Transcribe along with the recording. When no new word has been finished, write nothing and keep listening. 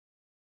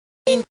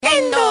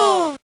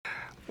Nintendo!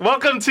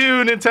 Welcome to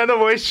Nintendo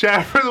Voice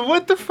Chat for the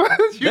what the fuck?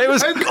 That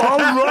was all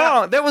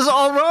wrong. That was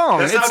all wrong.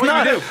 That's it's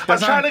not what you do. I'm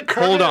That's trying not. to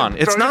Hold on.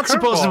 It's not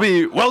supposed to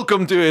be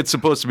welcome to. It's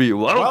supposed to be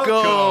welcome.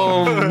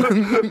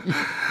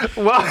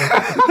 Well,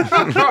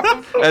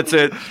 That's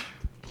it.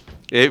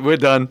 We're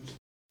done.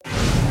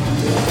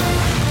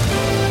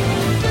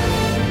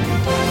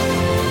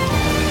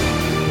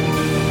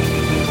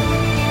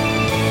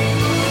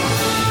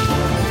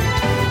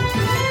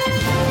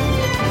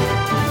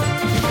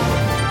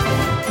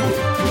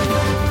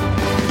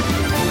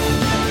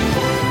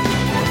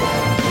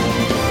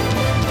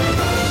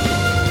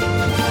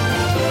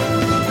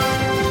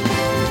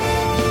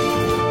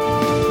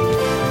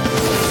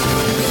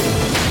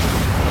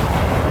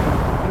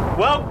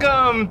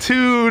 welcome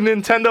to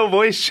Nintendo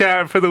Voice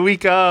Chat for the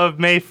week of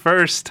May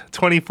 1st,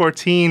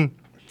 2014.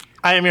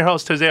 I am your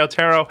host, Jose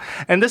Otero,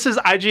 and this is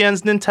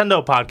IGN's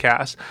Nintendo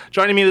podcast.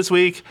 Joining me this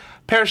week,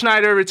 Per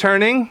Schneider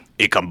returning.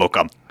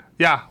 Ikam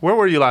Yeah, where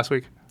were you last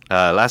week?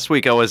 Last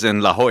week I was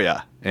in La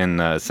Jolla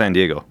in San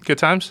Diego. Good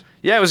times?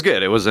 Yeah, it was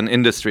good. It was an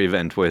industry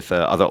event with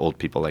other old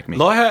people like me.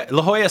 La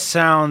Jolla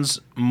sounds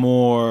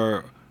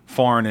more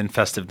foreign and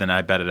festive than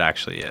I bet it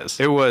actually is.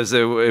 It was,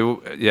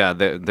 yeah,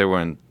 there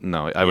weren't,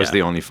 no, I was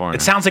the only foreigner.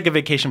 It sounds like a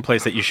vacation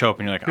place that you show up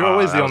and you're like, You're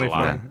always that the was only a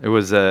lot. foreigner. It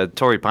was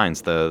Torrey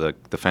Pines, the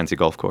fancy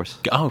golf course.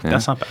 Oh,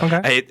 that's not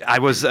bad. Okay. I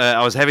was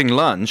having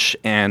lunch,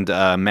 and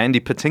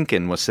Mandy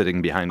Patinkin was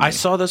sitting behind me. I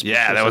saw those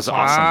Yeah, pictures. that was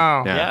awesome.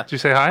 Wow. Yeah. Did you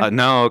say hi?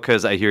 No,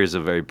 because I hear he's a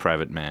very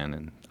private man,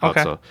 and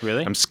Okay. also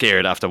Really? I'm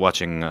scared after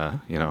watching,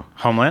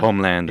 Homeland?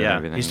 Homeland. Yeah, and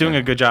everything. he's doing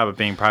a good job of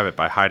being private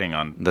by hiding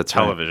on That's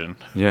right. television.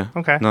 Yeah.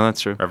 Okay. No, that's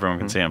true. Everyone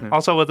can see him.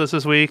 Also with us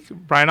this week,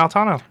 Brian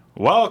Altano.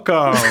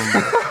 Welcome.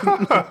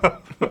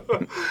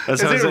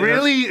 Is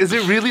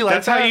it really like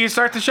That's how that? you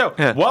start the show.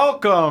 Yeah.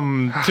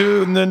 Welcome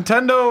to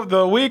Nintendo,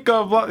 the week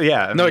of...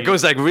 Yeah. No, it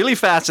goes like really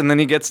fast, and then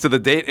he gets to the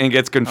date and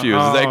gets confused.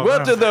 Oh, It's like, what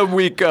no. did the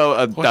week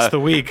go? What's the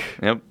week?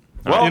 Yep.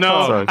 Welcome. You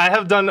know, Sorry. I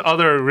have done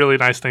other really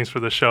nice things for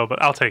the show, but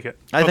I'll take it.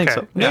 I think Okay.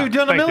 so. Yeah, you've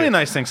done a Thank million you.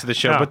 nice things to the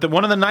show, Yeah. but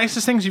one of the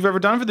nicest things you've ever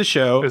done for the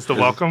show Is the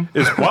welcome?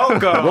 is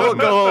welcome.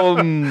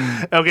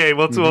 Welcome. Okay,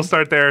 we'll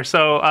start there.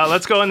 So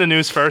let's go into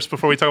news first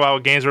before we talk about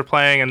what games we're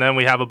playing, and then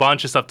we have a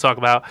bunch of stuff to talk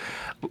about.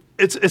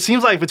 It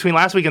seems like between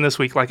last week and this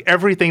week, like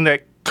everything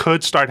that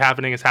could start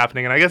happening is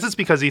happening, and I guess it's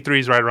because E3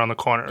 is right around the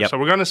corner. Yep. So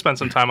we're going to spend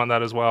some time on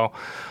that as well.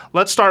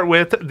 Let's start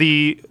with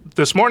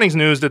this morning's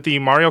news that the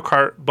Mario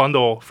Kart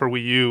bundle for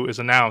Wii U is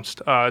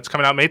announced. It's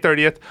coming out May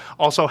 30th.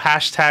 Also,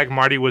 hashtag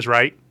Marty was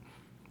right.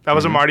 That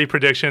was a Marty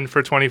prediction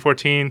for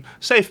 2014.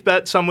 Safe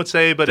bet, some would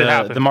say, but it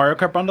happened. The Mario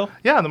Kart bundle?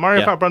 Yeah, the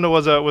Mario Yeah. Kart bundle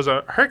was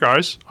a hey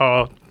guys,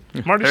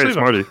 Marty Hey, it's Sleeva.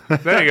 Marty.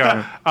 There you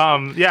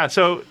go. Yeah,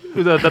 so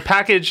the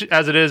package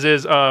as it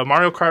is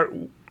Mario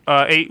Kart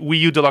 8 Wii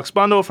U Deluxe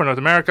bundle for North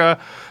America,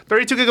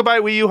 32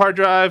 gigabyte Wii U hard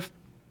drive,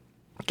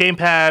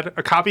 gamepad,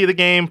 a copy of the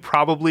game,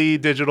 probably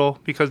digital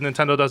because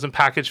Nintendo doesn't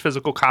package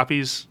physical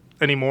copies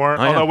anymore.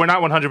 Oh, yeah. Although we're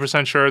not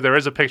 100% sure. There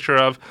is a picture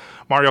of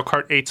Mario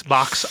Kart 8's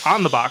box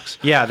on the box.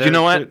 Yeah. You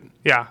know what?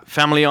 Yeah.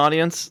 Family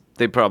audience,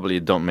 they probably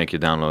don't make you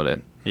download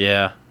it.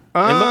 Yeah.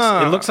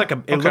 It looks like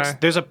okay.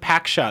 there's a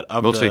pack shot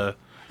of We'll the... see.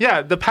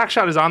 Yeah, the pack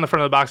shot is on the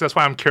front of the box. That's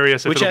why I'm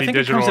curious if Which it'll I be think it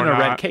digital comes in or a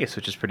not. red case,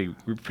 which is pretty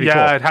Yeah,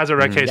 cool. it has a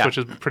red case, Yeah. which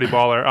is pretty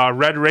baller.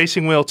 Red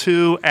Racing Wheel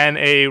 2 and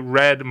a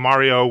red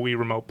Mario Wii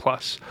Remote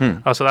Plus.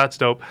 So that's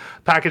dope.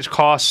 Package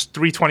costs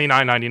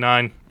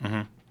 $329.99.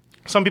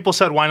 Some people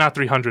said, why not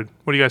 $300?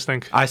 What do you guys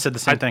think? I said the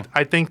same thing.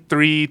 I think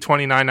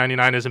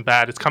 $329.99 isn't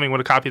bad. It's coming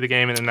with a copy of the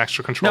game and an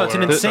extra controller. No, it's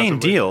an insane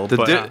ostensibly. deal,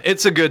 but...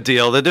 It's a good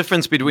deal. The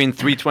difference between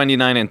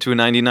 $329 and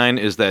 $299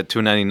 is that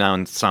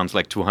 $299 sounds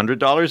like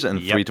 $200 and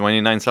Yep.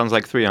 $329 sounds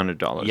like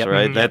 $300, Yep.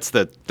 right? That's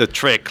the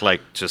trick.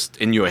 Like, just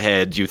in your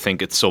head, you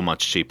think it's so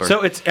much cheaper.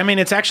 So it's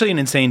actually an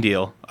insane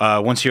deal.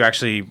 Once you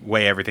actually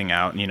weigh everything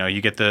out,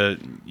 you get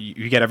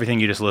you get everything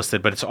you just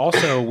listed. But it's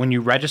also when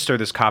you register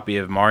this copy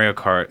of Mario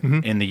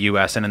Kart in the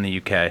U.S. and in the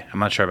UK. I'm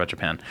not sure about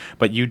Japan,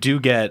 but you do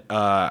get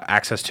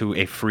access to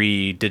a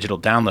free digital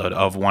download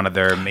of one of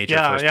their major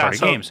first-party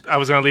so games, I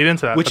was going to lead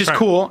into that. which That's is right.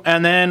 cool.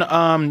 And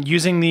then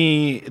using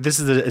is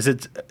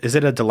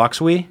it a deluxe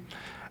Wii?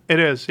 It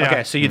is, yeah.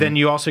 Okay, so then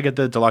you also get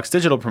the deluxe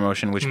digital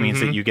promotion, which means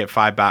that you get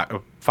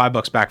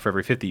 $5 back for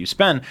every 50 you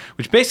spend,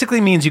 which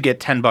basically means you get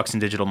 $10 in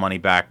digital money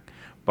back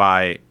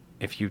by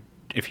if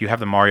you have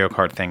the Mario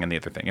Kart thing and the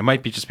other thing. It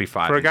might just be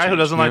 $5. For a guy who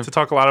doesn't like to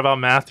talk a lot about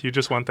math, you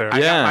just went there.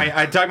 Yeah.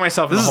 I dug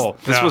myself in the hole.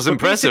 This was But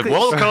impressive. basically-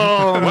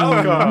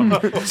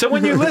 Welcome. So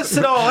when you list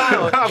it all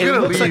out, it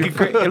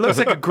looks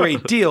like a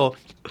great deal,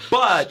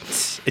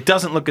 but it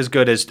doesn't look as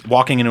good as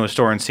walking into a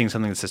store and seeing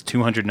something that says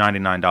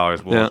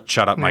 $299 will Yeah.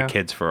 shut up my Yeah.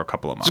 kids for a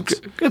couple of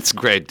months. It's a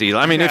great deal.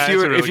 I mean, Yeah, if it's a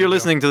you're really if you're good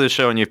listening to the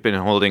show and you've been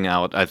holding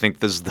out, I think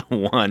this is the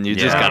one. You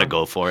just Yeah. got to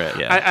go for it.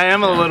 Yeah. I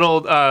am a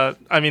little.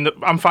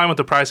 I'm fine with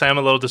the price. I am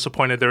a little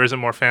disappointed there isn't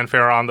more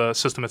fanfare on the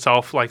system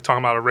itself, like talking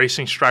about a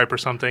racing stripe or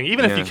something.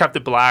 Even if you Yeah. kept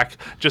it black,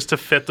 just to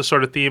fit the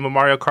sort of theme of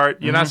Mario Kart,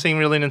 you're not seeing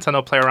really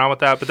Nintendo play around with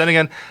that. But then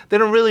again, they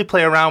don't really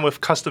play around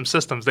with custom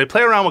systems. They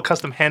play around with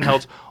custom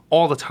handhelds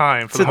all the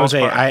time for the most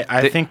Jose, part.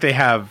 I think they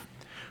have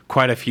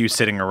quite a few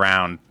sitting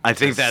around. I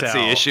think to that's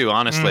sell. the issue,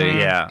 honestly.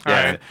 Yeah.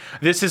 Alright.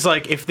 This is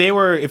like if they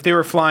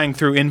were flying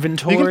through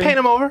inventory. You can paint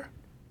them over.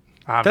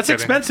 I'm That's kidding.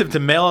 expensive to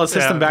mail a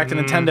system Yeah, back to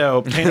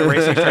Nintendo, paint a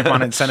racing strip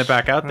on it, and send it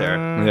back out there.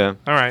 Yeah.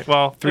 All right.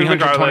 Well,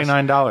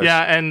 $329.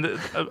 Yeah, and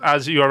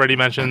as you already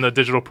mentioned, the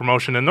digital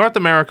promotion in North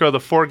America, the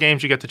 4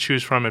 games you get to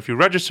choose from if you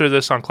register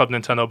this on Club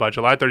Nintendo by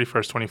July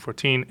 31st,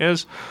 2014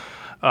 is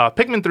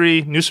Pikmin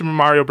 3, New Super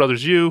Mario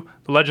Bros. U,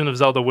 The Legend of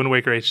Zelda: Wind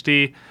Waker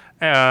HD,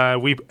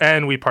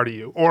 Wii Party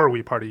U, or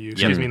Wii Party U.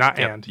 Excuse me, not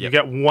and. You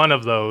get one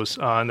of those,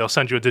 and they'll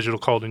send you a digital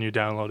code and you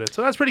download it.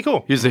 So that's pretty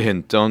cool. Here's the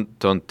hint: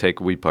 don't take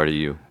Wii Party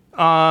U.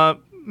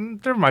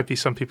 There might be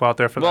some people out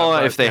there for that. Well,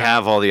 but, if they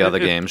have all the other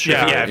games, sure.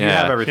 yeah, if you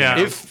have everything.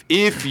 Yeah.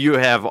 If you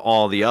have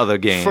all the other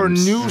games, For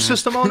new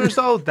system owners,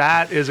 though,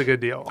 that is a good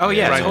deal. Oh,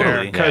 yeah,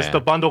 totally. Because Yeah.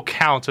 the bundle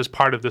counts as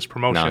part of this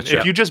promotion. No, If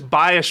sure. you just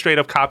buy a straight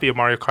up copy of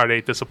Mario Kart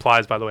 8, this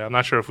applies, by the way. I'm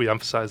not sure if we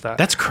emphasize that.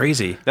 That's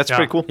crazy. that's Yeah.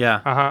 pretty cool.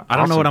 Yeah. Uh-huh. I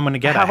don't know what I'm going to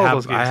get. I have all I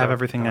those games, have though.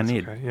 everything I That's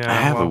need. okay. Yeah, I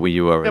have well, a Wii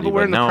U already, Yeah, but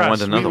we're in the now I press.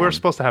 want another We're one.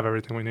 supposed to have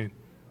everything we need.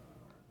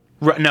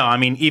 No, I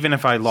mean, even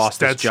if I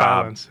lost Dead this job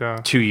silence, yeah.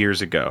 2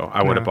 years ago,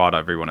 I would have Yeah. bought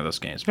every one of those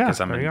games because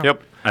Yeah, I'm there in, you go.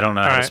 Yep. I don't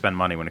know how All to right. spend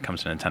money when it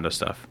comes to Nintendo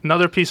stuff.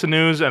 Another piece of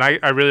news, and I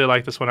really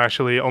like this one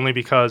actually, only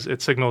because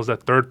it signals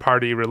that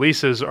third-party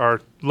releases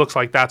looks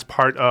like that's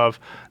part of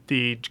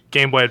the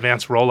Game Boy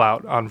Advance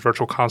rollout on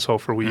Virtual Console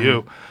for Wii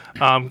U.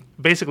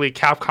 Basically,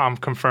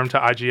 Capcom confirmed to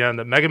IGN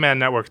that Mega Man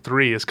Network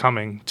 3 is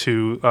coming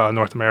to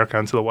North America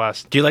and to the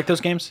West. Do you like those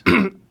games?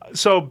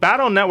 So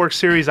Battle Network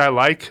series I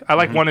like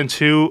 1 and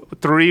 2.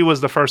 3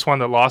 was the first one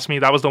that lost me.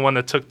 That was the one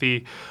that took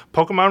the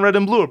Pokemon Red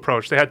and Blue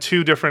approach. They had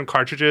 2 different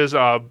cartridges,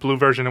 blue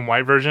version and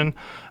white version.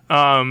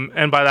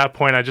 And by that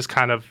point, I just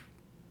kind of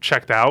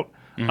checked out.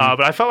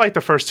 But I felt like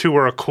the first 2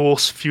 were a cool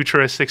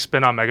futuristic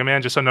spin on Mega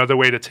Man, just another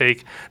way to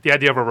take the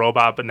idea of a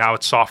robot, but now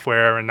it's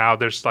software, and now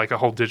there's like a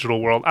whole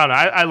digital world. I don't know.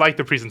 I like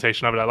the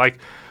presentation of it. I like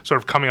sort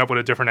of coming up with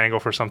a different angle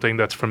for something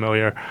that's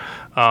familiar.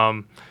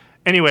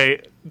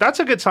 Anyway, that's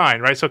a good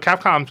sign, right? So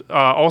Capcom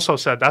also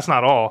said that's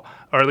not all,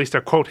 or at least their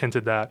quote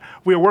hinted that.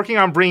 We are working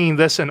on bringing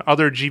this and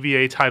other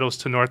GBA titles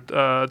to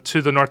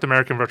the North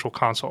American Virtual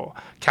Console,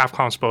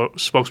 Capcom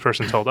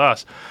spokesperson told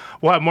us.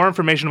 We'll have more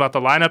information about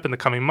the lineup in the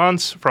coming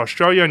months. For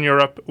Australia and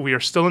Europe, we are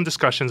still in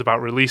discussions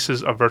about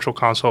releases of Virtual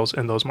Consoles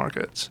in those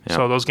markets. Yeah.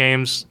 So those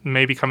games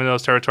may be coming to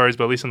those territories,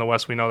 but at least in the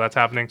West, we know that's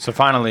happening. So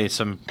finally,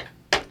 some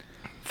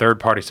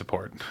third-party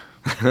support.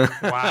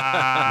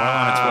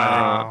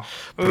 Wow.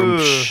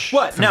 Ooh.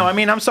 What? No, I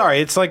mean, I'm sorry.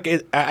 It's like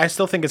I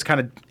still think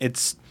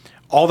it's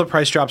all the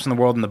price drops in the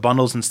world and the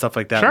bundles and stuff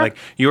like that. Sure. Like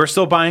you are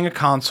still buying a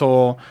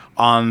console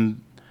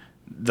on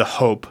the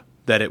hope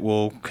that it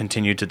will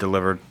continue to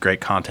deliver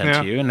great content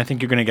Yeah. to you, and I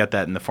think you're going to get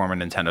that in the form of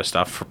Nintendo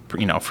stuff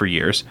for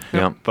years.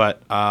 Yeah.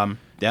 But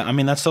yeah, I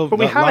mean that's still we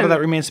a lot haven't- of that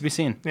remains to be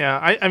seen.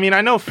 Yeah, I mean,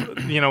 I know,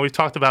 we've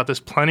talked about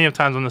this plenty of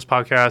times on this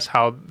podcast,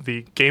 how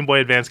the Game Boy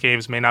Advance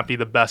games may not be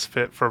the best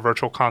fit for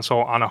Virtual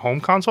Console on a home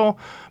console,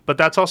 but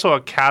that's also a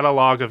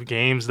catalog of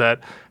games that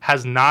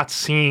has not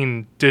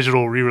seen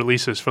digital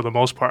re-releases for the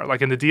most part.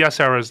 Like in the DS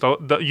eras,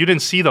 you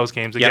didn't see those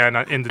games again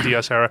in the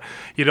DS era.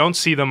 You don't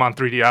see them on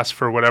 3DS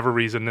for whatever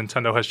reason.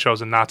 Nintendo has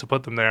chosen not to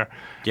put them there.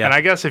 Yeah. And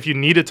I guess if you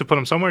needed to put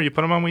them somewhere, you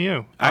put them on Wii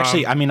U.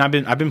 Actually, I mean, I've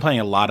been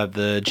playing a lot of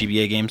the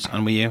GBA games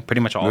on Wii U,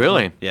 pretty much all.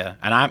 Really? Of them. Yeah,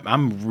 and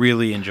I'm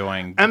really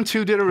enjoying.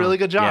 M2 did a really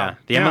good job. Yeah,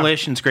 the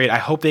emulation's great. I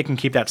hope they can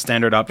keep that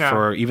standard up Yeah.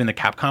 for even the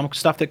Capcom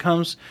stuff that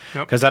comes,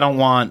 Yep. because I don't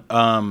want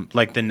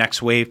like the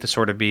next wave to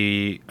sort of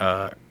be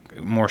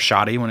more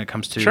shoddy when it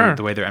comes to Sure.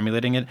 the way they're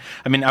emulating it.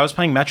 I mean, I was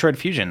playing Metroid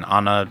Fusion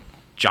on a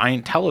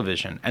giant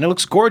television, and it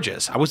looks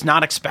gorgeous. I was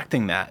not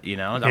expecting that.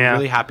 I'm Yeah.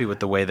 really happy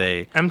with the way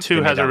they. M2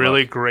 they made has a that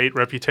really look. great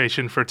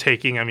reputation for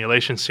taking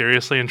emulation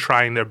seriously and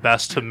trying their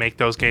best to make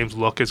those games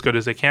look as good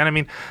as they can. I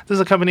mean, this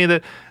is a company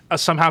that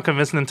somehow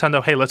convinced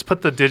Nintendo, hey, let's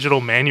put the digital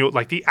manual,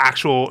 like the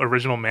actual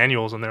original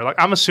manuals in there. Like,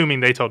 I'm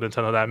assuming they told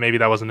Nintendo that. Maybe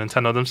that wasn't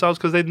Nintendo themselves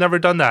because they'd never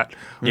done that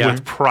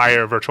with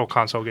prior Virtual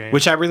Console games.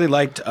 Which I really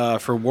liked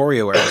for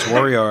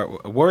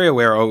WarioWare.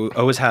 WarioWare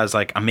always has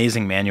like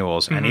amazing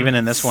manuals, and even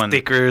in this one,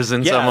 stickers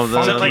and some of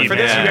so, them. like, for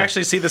this, Yeah. you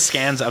actually see the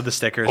scans of the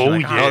stickers. Oh, You're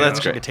like, yeah. Oh, that's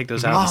I great. could take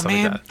those out Oh, and stuff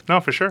man. like that. no,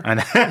 for sure. And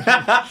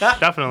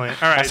Definitely.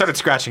 All right. I started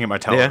scratching at my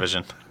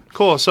television.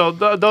 Cool. So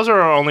those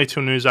are our only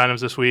 2 news items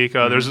this week.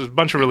 There's a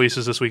bunch of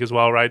releases this week as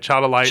well, right?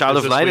 Child of Light. Child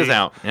of this Light is week.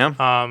 out.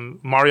 Yeah.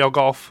 Mario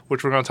Golf,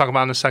 which we're going to talk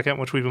about in a second,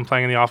 which we've been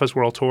playing in the Office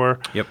World Tour.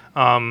 Yep.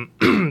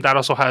 That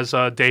also has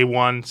Day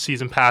 1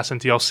 Season Pass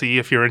and DLC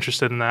if you're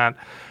interested in that.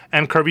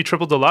 And Kirby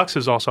Triple Deluxe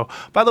is also.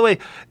 By the way,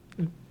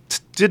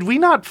 it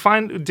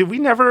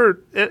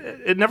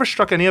never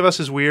struck any of us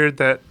as weird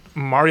that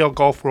Mario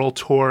Golf World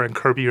Tour and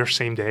Kirby are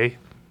same day?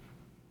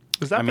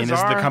 Is that I mean, bizarre?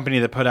 this is the company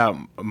that put out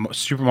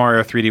Super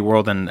Mario 3D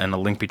World and A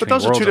Link Between But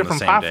those are Worlds 2 on the different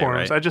same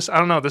platforms. Day, right? I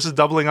don't know. This is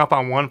doubling up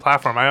on one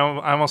platform. I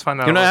almost find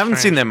that. I haven't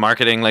seen their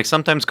marketing. Like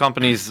sometimes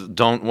companies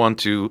don't want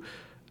to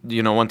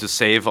want to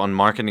save on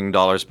marketing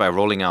dollars by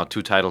rolling out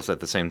 2 titles at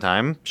the same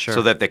time, Sure.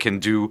 so that they can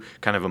do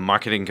kind of a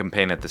marketing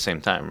campaign at the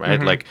same time,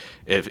 right? Like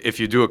if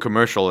you do a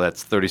commercial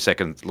that's 30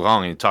 seconds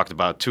long and you talked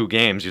about 2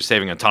 games, you're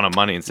saving a ton of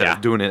money instead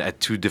of doing it at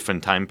 2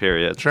 different time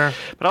periods. Sure.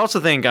 But I also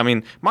think, I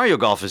mean, Mario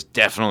Golf is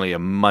definitely a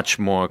much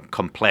more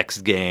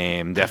complex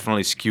game,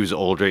 definitely skews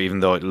older,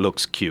 even though it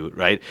looks cute,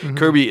 right?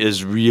 Kirby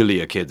is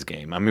really a kid's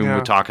game. I mean, Yeah.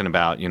 we're talking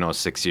about,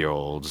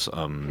 6-year-olds.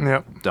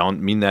 Yep.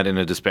 Don't mean that in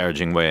a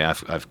disparaging way.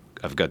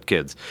 I've got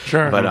kids.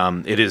 Sure. But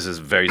it is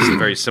a very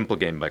very simple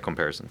game by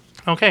comparison.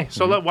 Okay,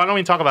 so why don't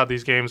we talk about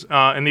these games?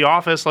 In The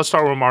Office, let's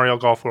start with Mario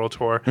Golf World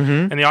Tour.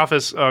 In The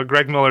Office,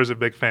 Greg Miller's a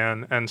big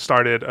fan and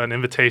started an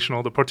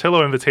invitational. The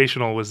Portillo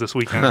Invitational was this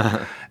weekend.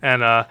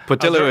 And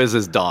Portillo is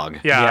his dog.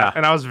 Yeah,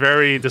 and I was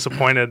very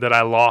disappointed that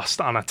I lost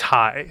on a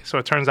tie. So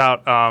it turns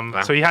out,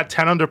 so he had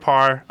 10 under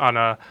par on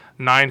a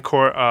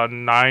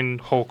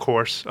 9-hole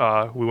course.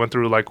 We went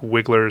through like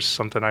Wigglers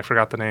something. I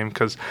forgot the name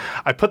because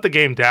I put the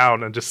game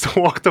down and just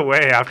walked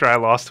away after I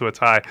lost to a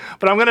tie.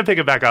 But I'm going to pick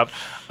it back up.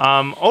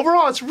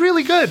 Overall, it's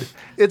really good.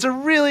 It's a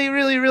really,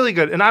 really, really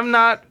good. And I'm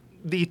not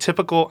the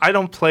typical. I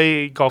don't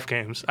play golf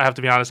games. I have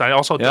to be honest. I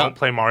also don't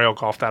play Mario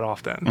Golf that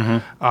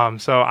often.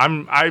 So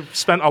I've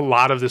spent a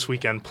lot of this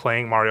weekend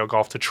playing Mario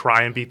Golf to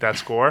try and beat that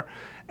score.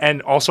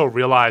 And also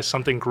realize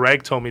something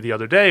Greg told me the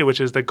other day,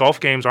 which is that golf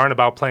games aren't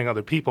about playing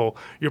other people.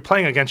 You're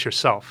playing against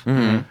yourself,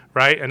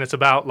 right? And it's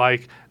about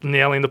like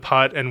nailing the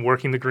putt and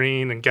working the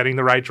green and getting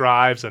the right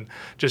drives and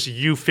just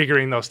you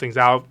figuring those things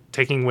out,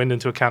 taking wind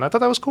into account. I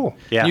thought that was cool.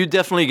 Yeah. You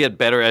definitely get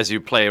better as you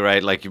play,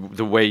 right? Like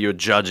the way you're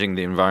judging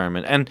the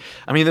environment. And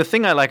I mean, the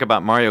thing I like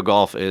about Mario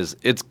Golf is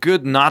it's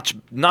good not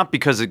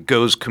because it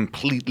goes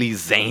completely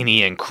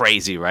zany and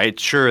crazy, right?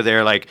 Sure,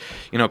 there are like,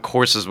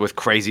 courses with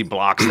crazy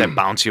blocks that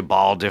bounce your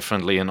ball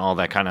differently and all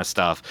that kind of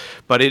stuff.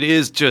 But it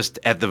is just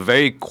at the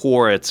very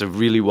core, it's a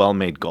really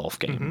well-made golf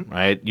game,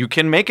 right? You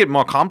can make it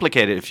more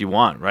complicated if you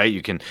want, right?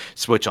 You can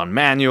switch on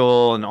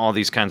manual and all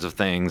these kinds of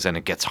things, and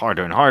it gets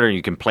harder and harder.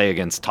 You can play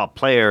against top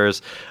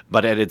players,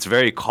 but at its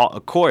very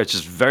core, it's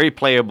just very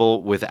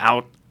playable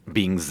without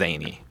being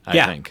zany,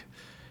 I think.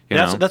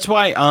 That's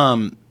why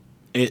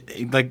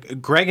like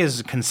Greg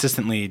is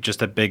consistently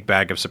just a big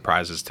bag of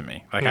surprises to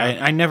me. Like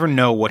I never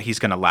know what he's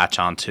going to latch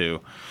onto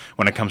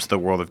when it comes to the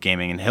world of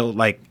gaming, and he'll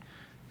like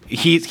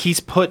he's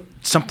put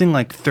something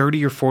like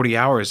 30 or 40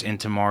 hours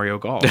into Mario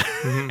Golf.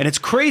 And it's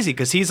crazy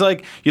because he's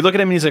like, you look at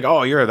him and he's like,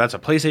 oh, that's a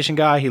PlayStation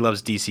guy. He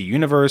loves DC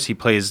Universe. He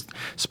plays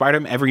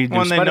Spider-Man, every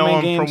new Spider-Man they know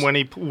him games.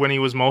 from when he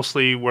was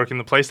mostly working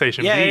the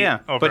PlayStation. Yeah.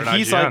 Over But at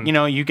he's IGN.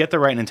 like, you get the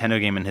right Nintendo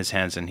game in his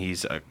hands and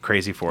he's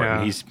crazy for it. Yeah.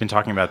 And he's been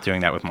talking about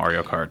doing that with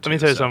Mario Kart. Let me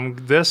tell you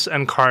something. This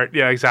and Kart,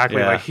 yeah, exactly.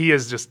 Yeah. Like he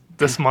is just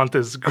this month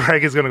is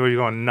Greg is going to be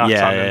going nuts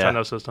on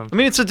Nintendo systems. I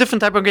mean, it's a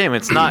different type of game.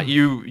 It's not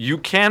you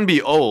can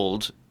be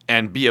old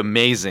and be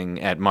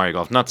amazing at Mario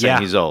Golf. Not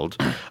saying he's old,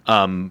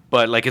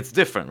 but like it's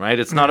different, right?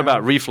 It's not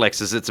about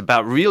reflexes. It's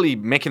about really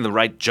making the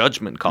right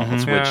judgment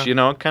calls,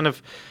 which kind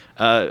of.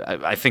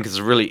 I think it's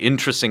a really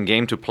interesting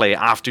game to play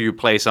after you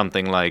play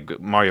something like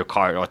Mario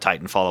Kart or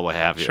Titanfall or what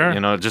have you.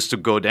 Sure. Just to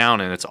go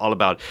down, and it's all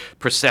about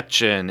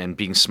perception and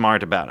being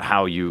smart about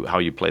how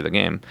you play the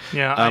game.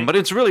 Yeah, but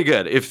it's really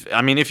good.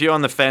 If you're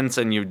on the fence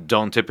and you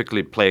don't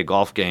typically play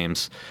golf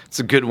games, it's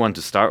a good one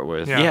to start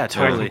with. Yeah,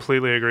 totally. I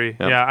completely agree.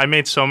 Yep. Yeah, I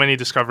made so many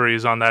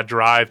discoveries on that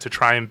drive to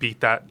try and beat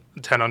that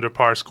 10 under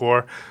par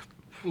score.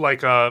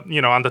 Like, on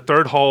the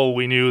third hole,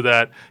 we knew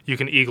that you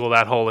can eagle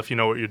that hole if you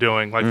know what you're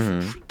doing. Like,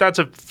 that's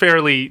a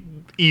fairly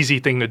easy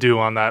thing to do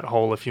on that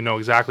hole if you know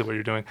exactly what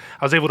you're doing.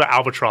 I was able to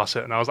albatross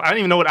it, and I didn't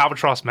even know what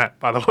albatross meant,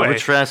 by the way.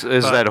 Albatross,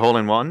 is that hole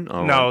in one?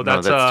 Or No,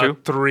 that's 2?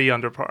 3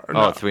 under par. Oh,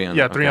 No, 3 under.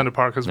 Yeah, 3 okay. under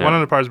par, because 1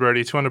 under par is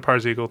birdie, 2 under par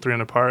is eagle, 3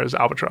 under par is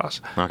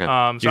albatross. Okay.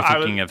 You're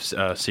thinking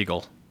of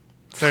Seagull.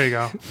 There you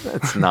go.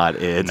 That's not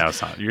it. No,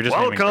 it's not. You're just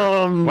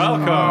Welcome.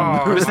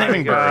 Welcome. Who's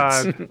naming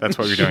God. birds? That's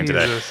what you're doing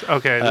today. Jesus.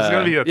 Okay, there's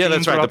going to be a Yeah, theme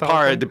that's right. throughout The whole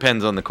par thing.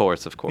 depends on the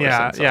course, of course.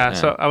 Yeah, and so, yeah.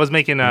 So I was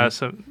making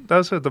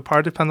the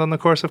par depends on the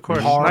course, of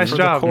course. Par Nice for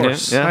the job.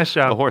 course. Yeah, Nice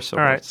job. the horse, All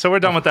right, horse. so we're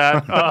done with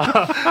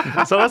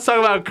that. So let's talk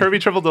about Kirby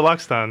Triple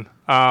Deluxe then,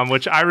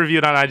 which I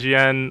reviewed on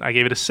IGN. I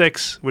gave it a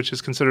 6, which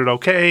is considered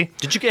okay.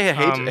 Did you get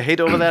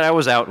hate over that? I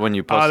was out when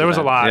you posted There was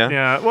a that. lot.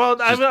 Yeah.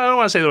 Well, I don't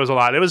want to say there was a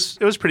lot. It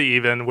was pretty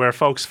even, where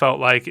folks felt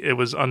like it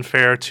was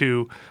unfair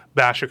to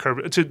bash a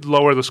Kirby, to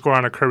lower the score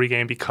on a Kirby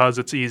game because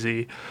it's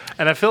easy.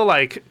 And I feel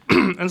like,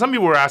 and some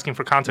people were asking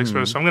for context for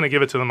this, so I'm going to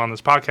give it to them on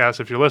this podcast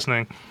if you're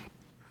listening.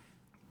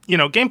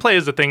 Gameplay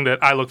is the thing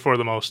that I look for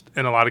the most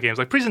in a lot of games.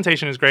 Like,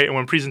 presentation is great, and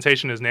when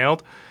presentation is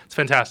nailed, it's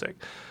fantastic.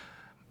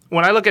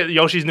 When I look at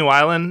Yoshi's New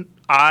Island,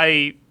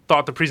 I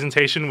thought the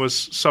presentation was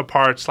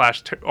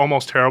subpar /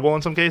 almost terrible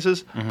in some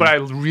cases, but I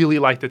really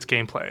liked its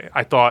gameplay.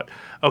 I thought,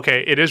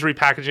 okay, it is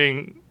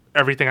repackaging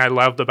everything I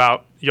loved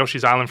about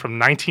Yoshi's Island from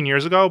 19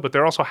 years ago, but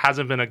there also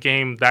hasn't been a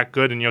game that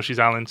good in Yoshi's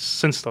Island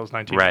since those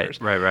 19 years.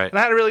 Right. And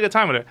I had a really good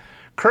time with it.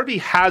 Kirby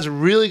has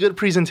really good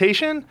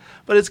presentation,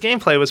 but its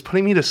gameplay was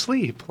putting me to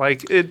sleep.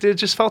 Like it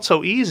just felt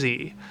so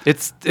easy.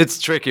 It's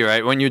tricky,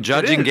 right? When you're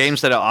judging is.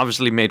 games that are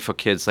obviously made for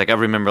kids. Like I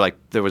remember, like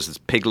there was this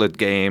Piglet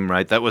game,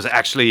 right? That was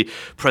actually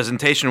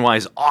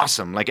presentation-wise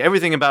awesome. Like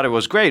everything about it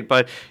was great,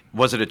 but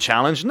was it a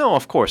challenge? No,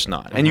 of course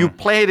not. And you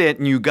played it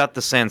and you got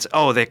the sense,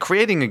 oh, they're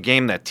creating a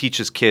game that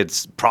teaches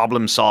kids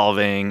problem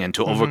solving and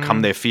to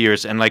overcome their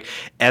fears. And like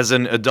as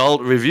an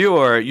adult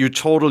reviewer, you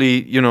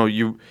totally,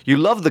 you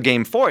love the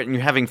game for it and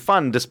you're having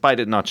fun despite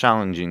it not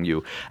challenging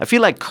you. I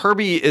feel like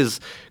Kirby's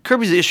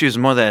issue is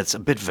more that it's a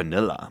bit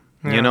vanilla.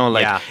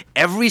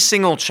 Every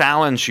single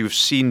challenge you've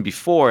seen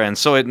before, and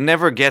so it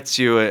never gets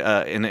you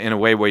in a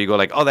way where you go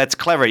like, oh, that's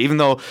clever. Even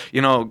though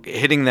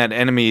hitting that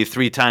enemy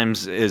 3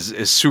 times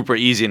is super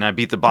easy, and I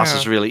beat the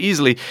bosses really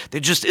easily.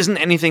 There just isn't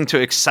anything to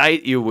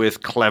excite you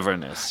with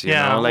cleverness.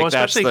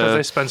 Especially because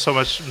they spend so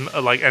much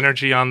like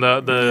energy on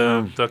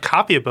the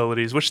copy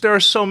abilities, which there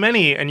are so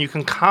many, and you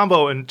can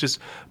combo and just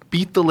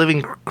beat the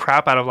living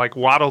crap out of like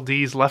Waddle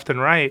Dees left and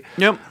right.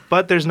 Yep.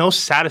 But there's no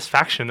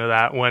satisfaction to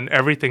that when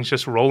everything's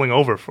just rolling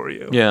over for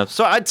you. Yeah.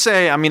 So I'd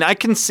say, I mean, I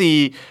can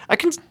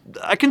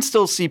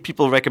still see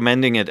people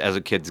recommending it as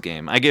a kid's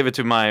game. I gave it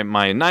to my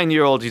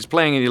 9-year-old. He's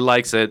playing it. He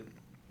likes it.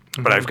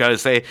 But I've got to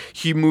say,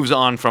 he moves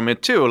on from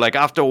it too. Like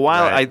after a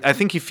while, I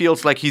think he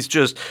feels like he's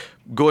just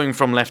going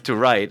from left to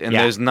right, and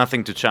there's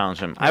nothing to challenge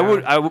him. Yeah.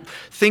 I would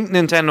think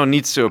Nintendo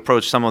needs to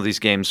approach some of these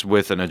games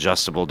with an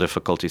adjustable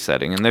difficulty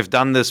setting, and they've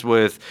done this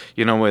with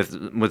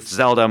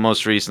Zelda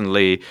most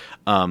recently.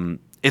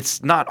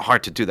 It's not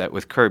hard to do that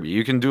with Kirby.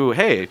 You can do,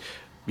 hey,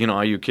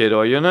 are you a kid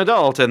or are you an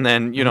adult? And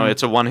then,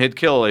 it's a one-hit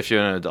kill if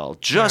you're an adult.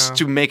 Just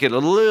to make it a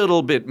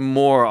little bit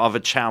more of a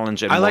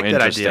challenge and more interesting. I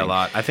like that idea a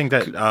lot. I think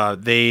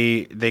that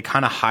they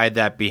kind of hide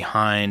that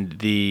behind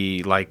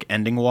the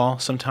ending wall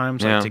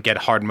sometimes. Like to get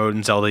hard mode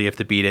in Zelda, you have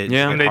to beat it.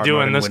 Yeah, and they do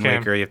it in this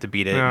game. Waker, you have to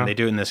beat it, and they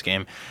do it in this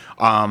game.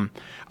 I'm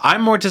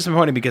more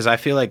disappointed because I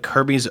feel like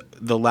Kirby's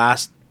the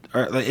last...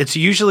 It's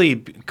usually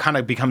kind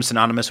of becomes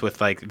synonymous with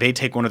they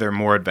take one of their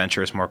more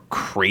adventurous, more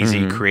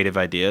crazy creative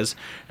ideas,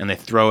 and they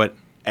throw it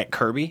at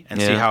Kirby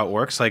and see how it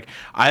works. Like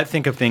I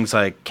think of things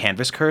like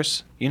Canvas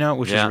Curse,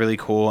 which is really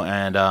cool,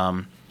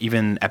 and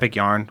even Epic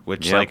Yarn,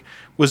 which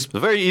was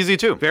very easy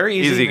too. Very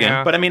easy game.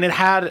 Yeah. But I mean, it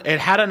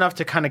had enough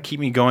to kind of keep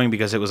me going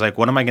because it was like,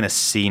 what am I going to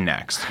see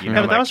next?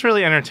 But that was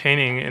really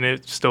entertaining, and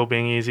it still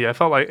being easy. I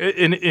felt like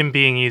in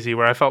being easy,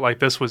 where I felt like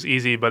this was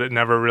easy, but it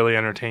never really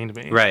entertained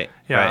me. Right.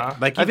 Yeah. Right.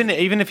 Like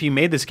even if you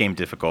made this game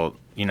difficult,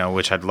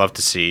 which I'd love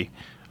to see.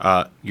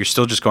 You're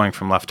still just going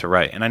from left to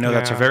right. And I know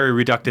that's a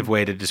very reductive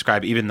way to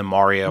describe even the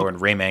Mario and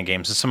Rayman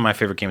games. It's some of my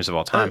favorite games of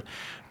all time.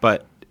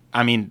 But,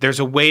 I mean, there's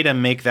a way to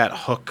make that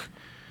hook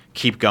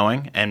keep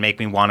going and make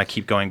me want to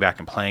keep going back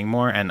and playing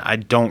more. And I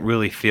don't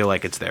really feel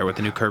like it's there with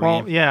the new Kirby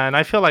game. Yeah, and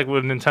I feel like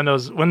when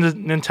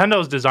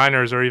Nintendo's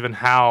designers, or even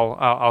HAL,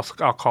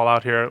 I'll call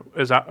out here,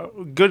 is a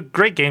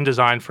great game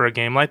design for a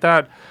game like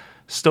that,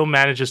 still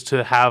manages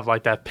to have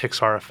like that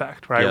Pixar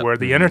effect, right? Yep. Where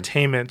the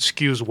entertainment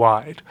skews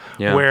wide,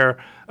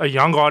 where a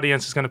young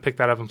audience is going to pick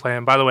that up and play.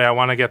 And by the way, I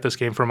want to get this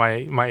game for my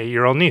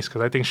 8-year-old niece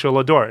because I think she'll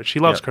adore it. She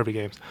loves Kirby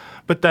games.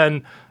 But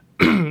then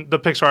the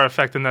Pixar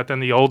effect in that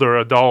then the older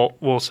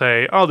adult will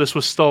say, oh, this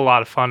was still a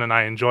lot of fun and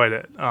I enjoyed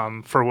it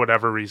for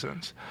whatever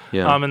reasons.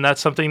 Yeah. And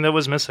that's something that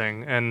was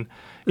missing. And,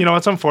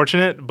 it's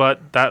unfortunate, but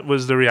that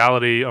was the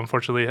reality,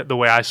 unfortunately, the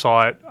way I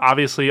saw it.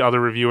 Obviously, other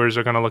reviewers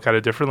are going to look at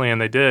it differently,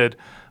 and they did.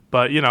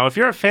 But, if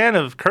you're a fan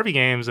of Kirby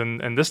games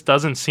and this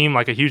doesn't seem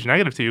like a huge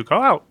negative to you,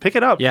 go out, pick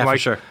it up. Yeah, for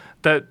sure.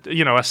 That,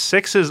 a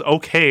 6 is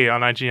okay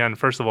on IGN,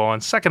 first of all.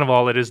 And second of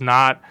all, it is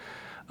not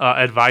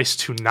advice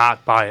to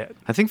not buy it.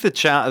 I think the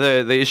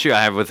issue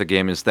I have with the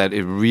game is that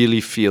it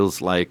really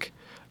feels like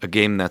a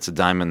game that's a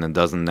dime in a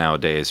dozen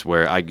nowadays,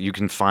 where you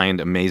can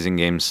find amazing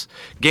games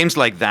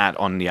like that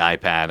on the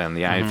iPad and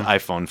the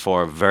iPhone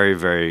for very,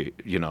 very,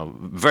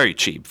 very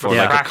cheap, for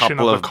like a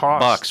couple of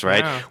bucks,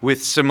 right? Yeah.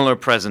 With similar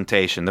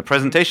presentation. The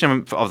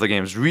presentation of the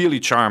game is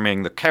really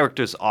charming. The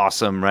character's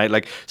awesome, right?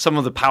 Like some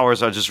of the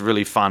powers are just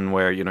really fun,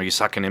 where you're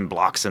sucking in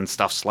blocks and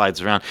stuff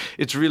slides around.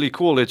 It's really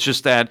cool. It's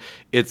just that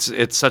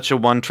it's such a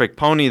one-trick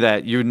pony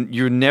that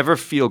you never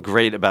feel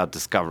great about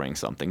discovering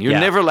something. You're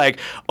never like,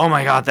 oh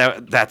my god,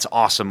 that's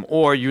awesome.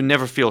 Or you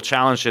never feel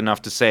challenged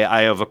enough to say,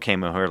 I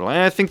overcame a hurdle. And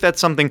I think that's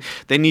something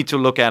they need to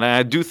look at. And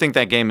I do think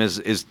that game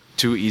is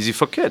too easy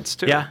for kids,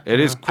 too. Yeah.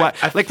 It is quite...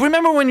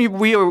 remember when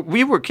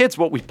we were kids,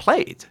 what we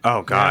played?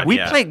 Oh, God, We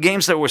played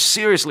games that were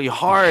seriously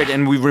hard,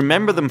 and we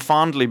remember them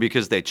fondly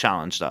because they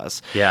challenged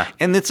us. Yeah.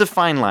 And it's a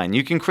fine line.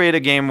 You can create a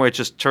game where it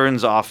just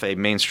turns off a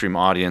mainstream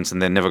audience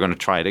and they're never going to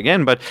try it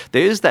again. But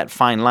there is that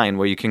fine line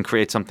where you can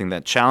create something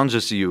that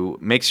challenges you,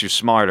 makes you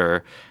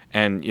smarter,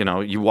 and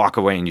you walk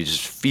away and you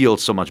just feel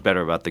so much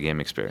better about the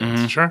game experience.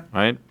 Mm-hmm. Sure.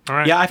 Right? All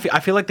right. Yeah, I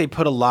feel like they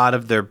put a lot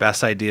of their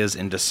best ideas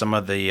into some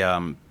of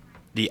the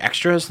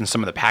extras and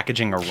some of the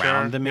packaging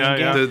around the main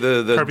game.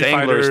 The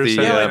danglers,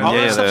 all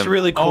that stuff's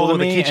really cool to the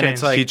me. keychains. And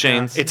it's like,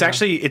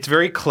 keychains. It's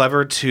very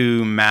clever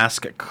to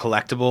mask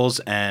collectibles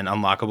and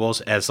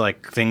unlockables as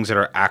like things that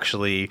are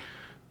actually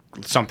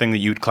something that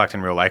you'd collect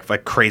in real life,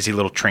 like crazy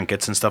little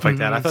trinkets and stuff like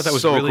that. I thought that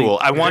was so really cool.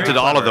 I wanted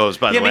all of those,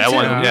 by the Yeah, way. me I too.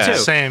 wanted, Me too.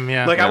 Same,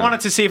 yeah. Like I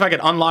wanted to see if I could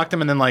unlock them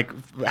and then like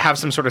have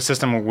some sort of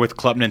system with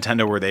Club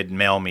Nintendo where they'd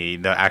mail me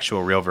the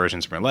actual real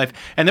versions in real life.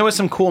 And there was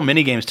some cool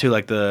mini games too,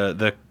 like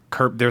the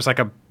there's like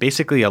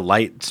basically a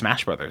light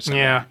Smash Brothers. in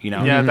Yeah, there, you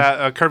know. yeah.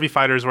 That Kirby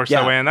Fighters works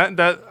that Yeah. way, and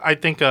that I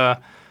think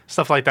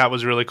stuff like that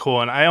was really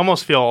cool. And I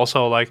almost feel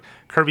also like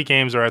Kirby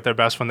games are at their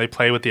best when they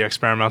play with the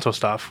experimental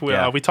stuff. We,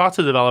 Yeah. we talked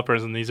to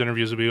developers, and these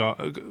interviews will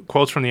be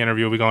quotes from the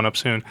interview will be going up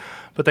soon.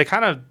 But they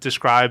kind of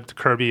described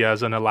Kirby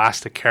as an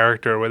elastic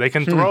character where they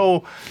can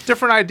throw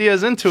different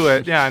ideas into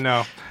it. Yeah, I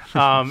know.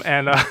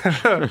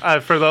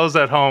 For those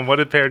at home, what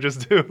did Pear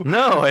just do?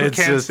 No, Who it's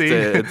can't just see?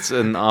 it's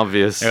an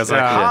obvious. It was like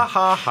Yeah. ha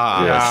ha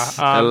ha. Yes.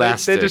 Yeah,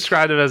 Elastic. They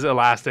described it as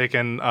elastic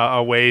and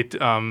a way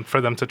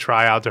for them to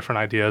try out different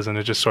ideas, and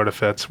it just sort of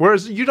fits.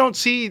 Whereas you don't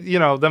see,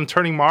 them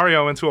turning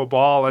Mario into a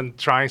ball and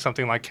trying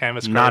something like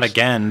Canvas Not Curse.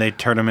 again. They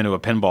turned him into a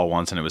pinball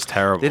once, and it was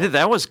terrible.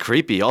 That was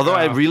creepy. Although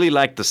I Yeah. really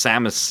liked the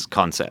Samus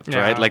concept, Yeah.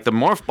 right? Like the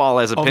morph ball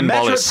as a pinball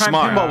Metroid is Prime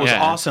smart. Pinball was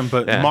Yeah. awesome,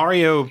 but Yeah.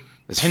 Mario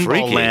It's Pinball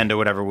freaky. Land or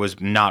whatever was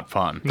not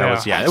fun.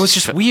 Yeah. It was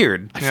just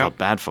weird. I felt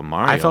bad for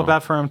Mario. I felt bad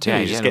for him too. Yeah,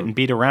 He's just yeah. getting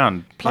beat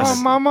around. Oh,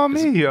 Plus, Mamma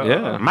Mia!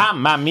 Yeah.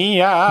 Mamma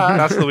Mia!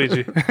 That's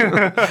Luigi.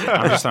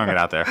 I'm just throwing it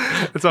out there.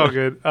 It's all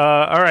good.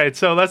 All right,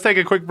 so let's take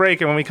a quick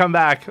break, and when we come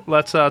back,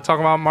 let's talk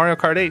about Mario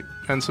Kart 8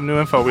 and some new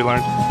info we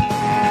learned.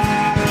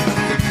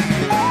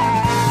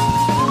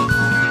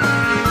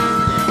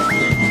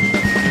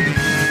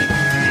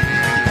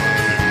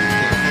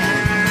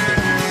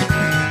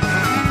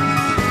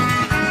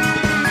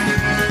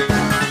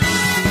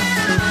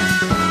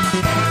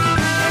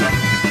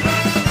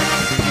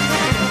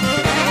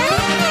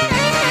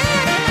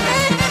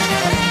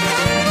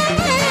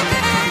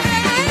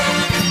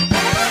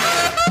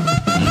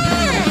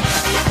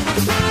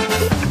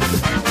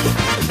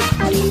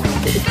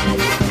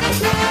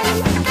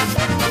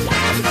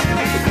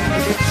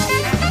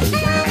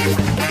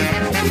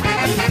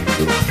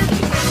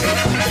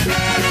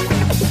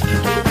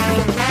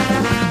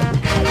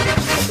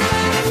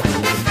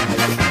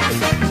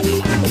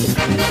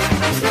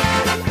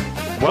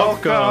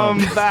 Welcome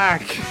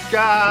back.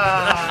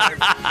 God.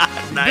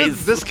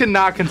 Nice. This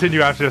cannot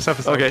continue after this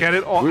episode. Okay. Get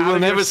it all we out will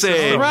of your never say.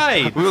 system.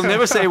 Right. We will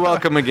never say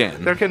welcome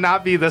again. There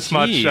cannot be this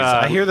much. Jeez,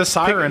 I hear the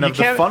siren of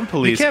the fun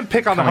police. You can't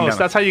pick on the coming host.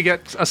 down. That's how you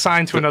get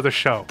assigned to another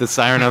show. The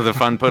siren of the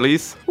fun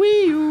police.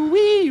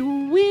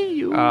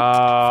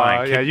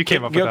 Fine. Yeah, you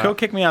came up with that. Go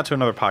kick me out to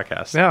another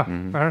podcast. Yeah,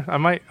 I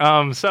might.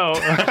 So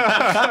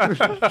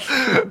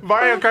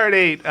Mario Kart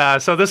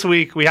 8. So this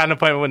week we had an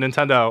appointment with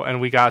Nintendo, and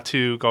we got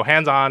to go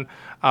hands-on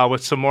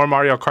with some more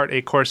Mario Kart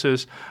 8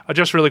 courses.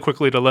 Just really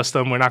quickly to list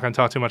them, we're not going to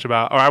talk too much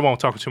about, or I won't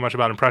talk too much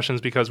about impressions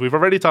because we've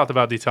already talked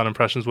about detailed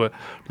impressions with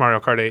Mario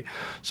Kart 8.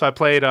 So I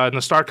played in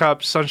the Star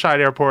Cup,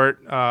 Sunshine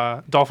Airport,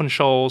 Dolphin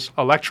Shoals,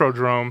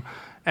 Electrodrome,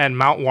 and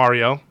Mount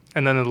Wario.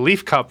 And then in the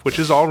Leaf Cup, which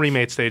is all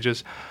remade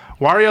stages,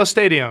 Wario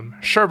Stadium,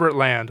 Sherbert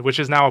Land, which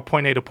is now a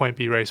point A to point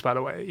B race, by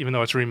the way, even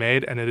though it's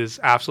remade, and it is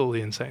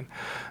absolutely insane.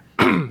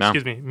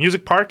 Excuse me.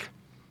 Music Park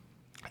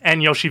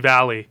and Yoshi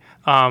Valley.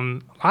 A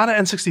lot of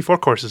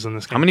N64 courses in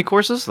this game. How many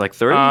courses? Like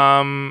 30?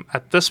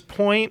 At this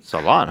point, It's a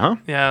lot, huh?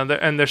 yeah,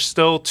 and there's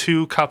still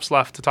 2 cups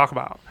left to talk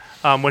about,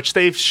 which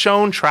they've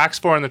shown tracks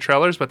for in the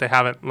trailers, but they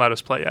haven't let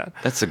us play yet.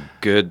 That's a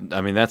good.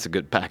 I mean, that's a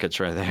good package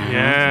right there.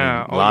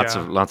 Yeah. Oh, lots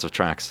yeah. of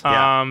tracks.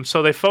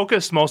 So they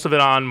focused most of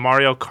it on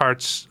Mario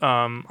Kart's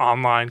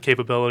online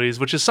capabilities,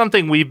 which is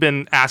something we've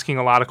been asking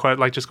a lot of questions,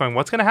 like just going,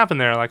 what's going to happen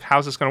there? Like,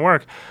 how's this going to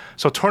work?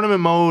 So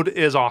tournament mode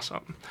is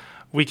awesome.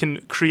 We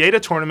can create a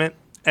tournament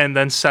and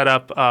then set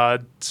up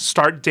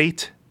start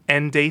date,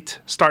 end date,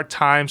 start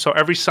time. So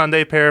every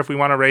Sunday pair, if we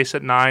want to race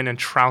at 9 and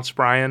trounce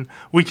Brian,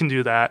 we can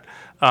do that.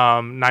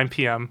 9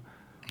 p.m.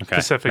 Okay.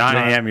 Pacific 9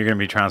 time. a.m. You're going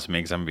to be trouncing me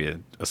because I'm going to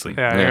be asleep.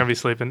 Yeah, you're gonna be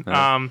sleeping.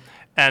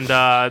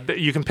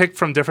 You can pick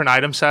from different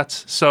item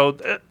sets. So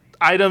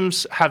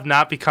items have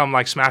not become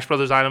like Smash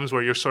Brothers items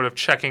where you're sort of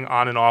checking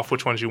on and off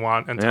which ones you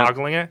want and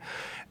toggling it.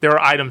 There are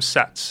item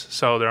sets.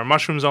 So there are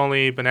mushrooms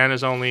only,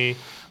 bananas only,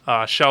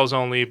 shells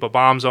only,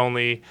 bombs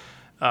only.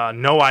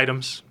 No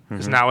items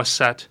is now a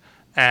set.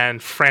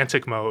 And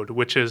frantic mode,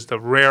 which is the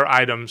rare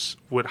items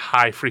with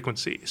high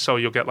frequency. So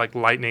you'll get like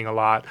lightning a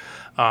lot,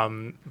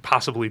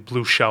 possibly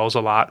blue shells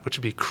a lot, which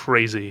would be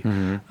crazy.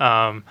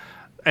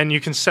 And you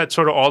can set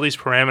sort of all these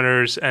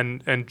parameters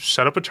and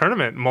set up a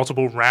tournament,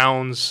 multiple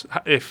rounds.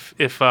 If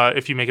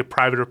you make it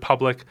private or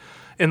public,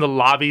 in the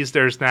lobbies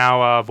there's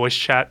now voice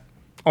chat,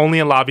 only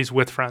in lobbies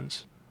with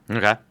friends,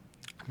 Okay.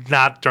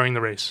 not during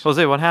the race.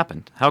 Jose, what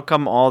happened? How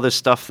come all this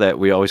stuff that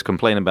we always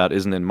complain about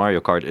isn't in Mario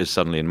Kart is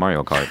suddenly in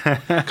Mario Kart?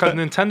 Because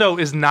Nintendo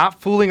is not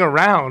fooling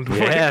around.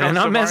 when it Yeah, they're comes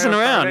not to messing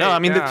Mario Kart around. No, 8. I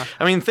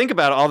mean, Yeah. think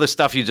about all the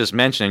stuff you just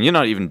mentioned, and you're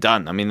not even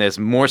done. I mean, there's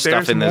more stuff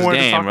There's in this more to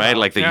game, talk right? about.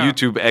 Like the Yeah.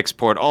 YouTube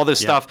export, all this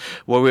stuff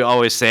where we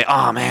always say,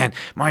 "Oh man,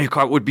 Mario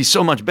Kart would be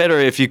so much better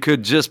if you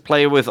could just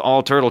play with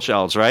all turtle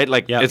shells," right?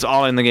 Like it's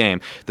all in the game.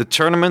 The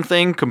tournament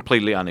thing,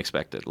 completely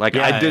unexpected. Like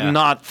I did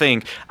not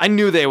think. I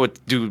knew they would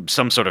do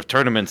some sort of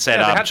tournament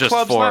setup had just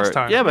clubs for last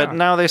time. yeah, but Yeah.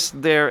 now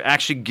they're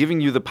actually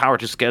giving you the power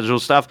to schedule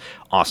stuff.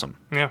 Awesome.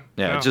 Yeah.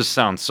 Yeah, it just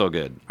sounds so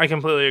good. I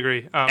completely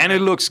agree. And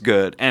it looks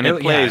good, and it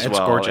Yeah, plays it's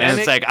well. gorgeous. And And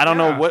it's it- like I don't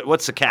know yeah.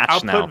 what's the catch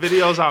I'll now. put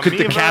videos on Could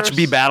the catch Miiverse.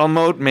 be battle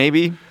mode?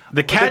 Maybe.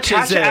 The catch, the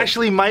catch is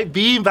actually might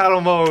be battle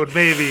mode.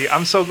 Maybe.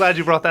 I'm so glad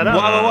you brought that up.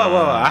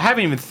 Whoa! I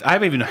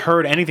haven't even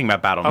heard anything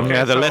about battle mode. Okay.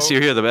 Yeah, the so- less you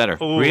hear, the better.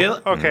 Ooh, Really?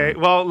 Okay.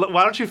 Well,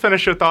 why don't you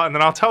finish your thought and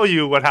then I'll tell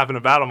you what happened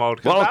to battle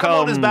mode. 'Cause battle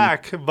mode is Welcome.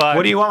 back, but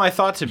What do you want my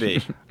thought to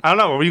be? I don't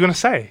know. What were you gonna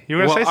say? You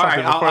were gonna say all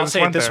something right, before I'll this say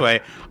it went this there. way.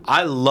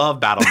 I love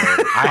battle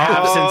mode.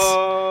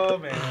 Oh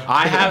man.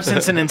 I have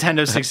since the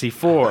Nintendo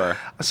 64.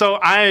 So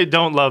I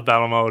don't love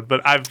battle mode,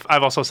 but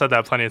I've also said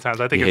that plenty of times.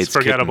 I think He it's hates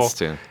forgettable.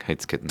 kittens too.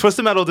 Hates kittens.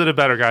 Twisted Metal did it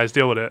better, guys.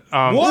 Deal with it.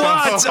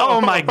 What? Oh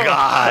my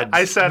God.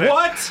 I said it.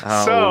 What?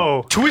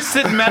 So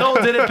Twisted Metal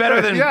did it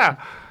better than yeah,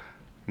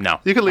 No.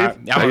 you can leave.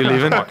 Are you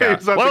leaving? He's not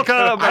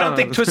Welcome. I don't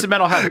think Twisted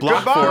Metal had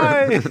block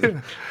fort.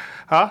 Goodbye.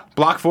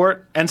 Block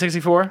fort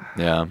N64.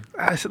 Yeah.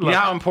 You know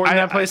how important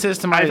that place is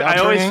to my I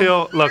always upbringing?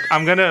 feel. Look,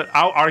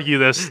 I'll argue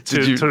this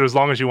to as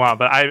long as you want,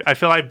 but I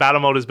feel like battle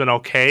mode has been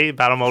okay.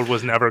 Battle mode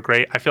was never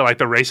great. I feel like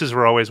the races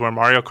were always where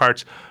Mario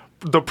Kart's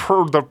the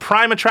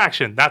prime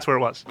attraction. That's where it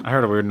was. I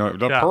heard a weird noise.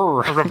 Yeah. The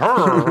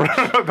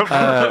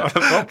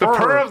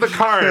purr of the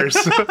cars.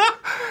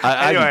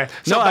 Anyway,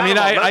 so no, I mean,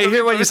 battle mode. I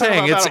hear what you're Let's talk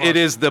saying. about battle It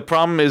is the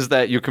problem is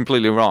that you're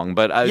completely wrong.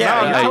 But No,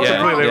 you're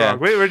completely wrong.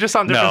 We're just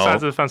on different No.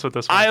 sides of the fence with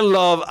this one. I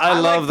love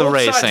like the both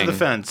racing. sides of the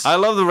fence. I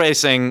love the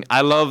racing.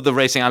 I love the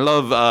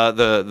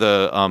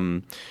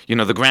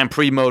Grand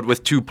Prix mode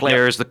with two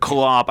players, the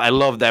co-op. I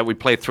love that we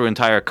play through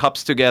entire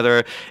cups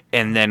together,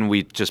 and then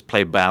we just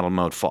play battle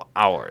mode for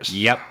hours.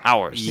 Yep.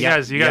 Hours. you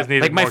guys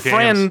need Like more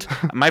games.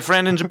 my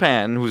friend in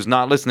Japan, who's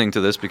not listening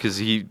to this because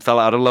he fell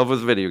out of love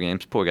with video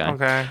games. Poor guy.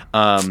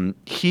 Okay.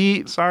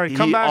 He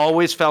come back.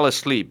 always fell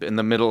asleep in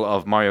the middle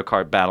of Mario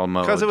Kart battle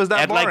mode 'Cause it was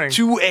that at boring. like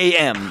 2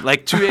 a.m.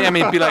 Like 2 a.m.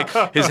 He'd be like,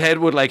 his head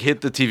would like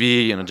hit the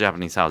TV. You know,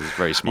 Japanese house is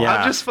very small.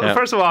 Yeah.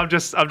 First of all, I'm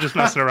just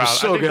messing around.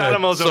 So I think good. battle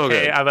mode's So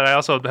okay, good. but I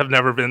also have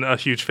never been a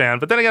huge fan.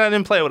 But then again, I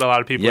didn't play it with a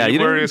lot of people. Yeah, you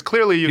Whereas didn't-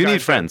 clearly you You guys need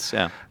did. friends.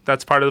 Yeah.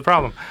 That's part of the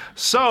problem.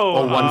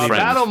 So one friend.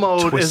 battle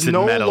mode is Twisted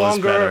no Metal is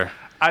longer.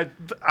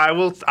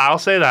 better. I'll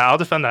say that. I'll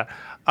defend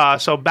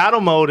that. So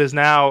battle mode is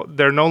now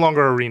they're no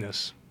longer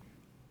arenas.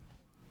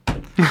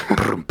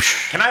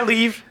 Can I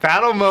leave?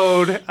 Battle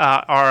mode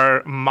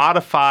are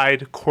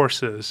modified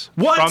courses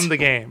What? from the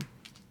game.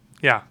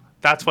 Yeah,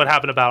 that's what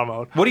happened to battle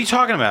mode. What are you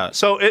talking about?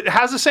 So it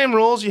has the same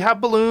rules. You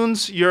have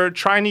balloons. You're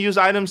trying to use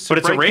items to But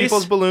it's a break race?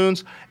 people's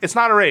balloons. It's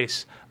not a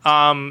race.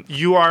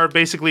 You are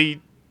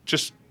basically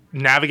just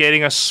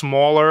navigating a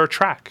smaller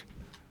track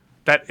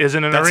that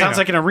isn't an That arena. sounds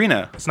like an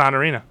arena. It's not an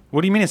arena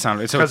What do you mean it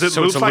sounds? because it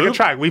looks like a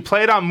track. We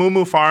played on Moo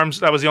Moo Farms.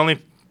 That was the only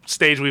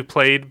stage we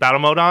played battle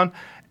mode on.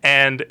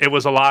 And it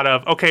was a lot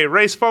of, okay,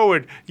 race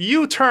forward,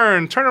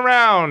 U-turn, turn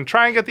around,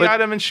 try and get the But-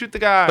 item and shoot the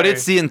guy. But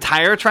it's the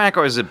entire track,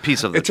 or is it a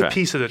piece of the It's track? a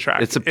piece of the track.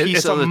 It's a piece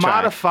it's of the a track.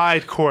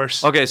 modified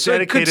course Okay, so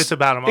dedicated to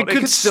battle mode. It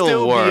could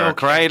still be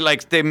work, okay. right?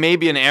 Like there may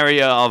be an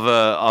area of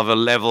a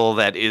level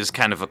that is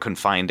kind of a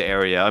confined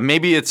area.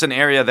 Maybe it's an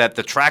area that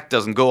the track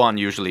doesn't go on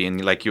usually,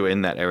 and like you're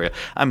in that area.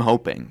 I'm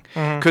hoping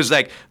because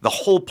like the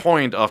whole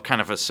point of kind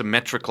of a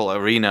symmetrical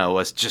arena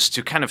was just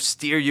to kind of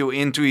steer you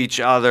into each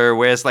other,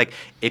 whereas like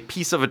a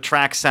piece of a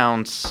track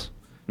sounds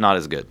not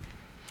as good.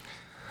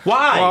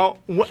 Why?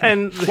 Well,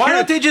 and Why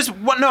don't they just?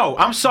 No,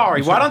 I'm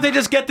sorry. Why don't they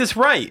just get this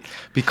right?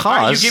 Because All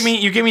right,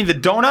 you give me the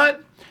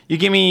donut. You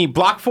give me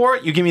block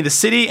fort. You give me the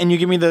city, and you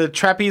give me the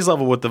trapeze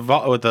level with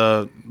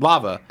the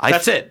lava.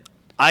 That's it.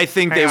 I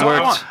think they Hang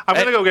on, worked. I'm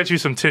gonna go get you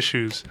some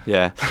tissues.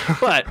 Yeah,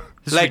 but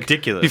is like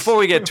ridiculous. Before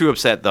we get too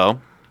upset, though,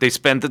 they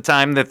spent the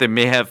time that they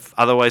may have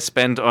otherwise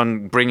spent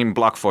on bringing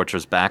Block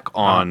Fortress back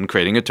on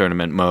creating a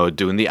tournament mode,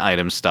 doing the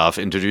item stuff,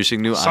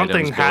 introducing new Something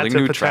items, had building to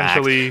new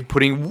potentially- tracks,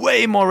 putting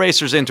way more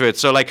racers into it.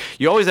 So like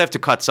you always have to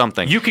cut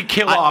something. You could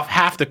kill off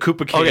half the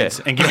Koopa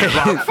kids Okay. and give me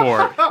block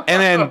fort.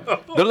 and then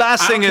the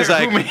last thing is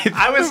like.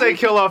 I would say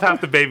kill off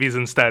half the babies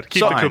instead.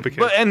 Keep the Koopa kids.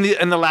 But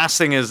and the last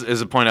thing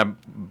is a point I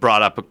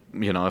brought up,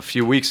 a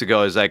few weeks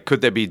ago is like,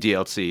 could there be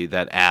DLC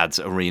that adds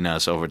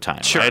arenas over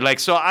time? Sure. Right? Like,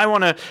 so I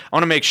want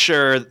to make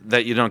sure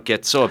that you don't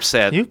get so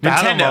upset. You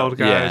battle Nintendo, mode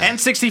guys. Yeah.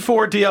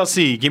 N64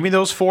 DLC. Give me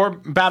those 4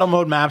 battle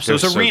mode maps, They're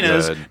those so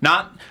arenas, good.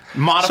 not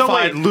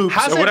modified loops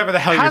or whatever the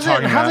hell you're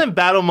talking about. Hasn't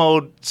battle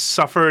mode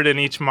suffered in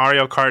each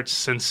Mario Kart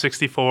since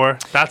 64?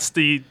 That's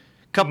the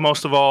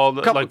most of all,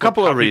 like couple how of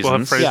people have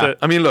reasons. phrased it.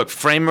 I mean, look,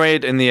 frame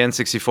rate in the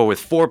N64 with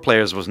 4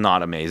 players was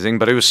not amazing,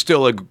 but it was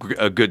still a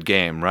good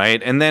game,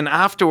 right? And then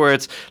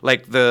afterwards,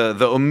 like the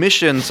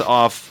omissions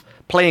of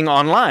playing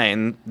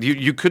online,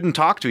 you couldn't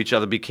talk to each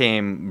other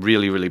became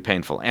really, really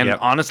painful. And Yep.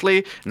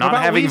 honestly, not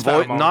about having Wii's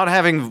battle mode? not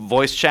having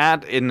voice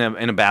chat in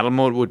a battle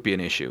mode would be an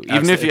issue,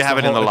 even if you it's have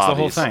the it in the whole- it's the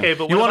whole lobbies. thing. Okay,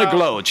 but You what want to about-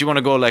 gloat. You want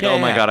to go like, Yeah, oh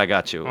my yeah. god, I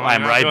got you. you're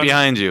I'm not right doing-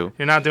 behind you.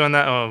 You're not doing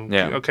that? Oh,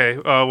 Yeah. okay.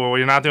 Well,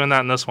 you're not doing that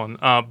in this one.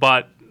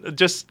 But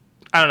just,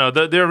 I don't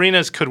know, the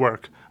arenas could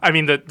work. I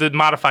mean, the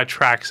modified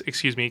tracks,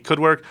 excuse me, could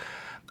work.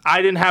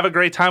 I didn't have a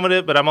great time with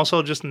it, but I'm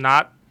also just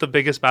not the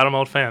biggest battle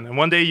mode fan. And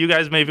one day you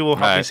guys maybe will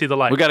help me see the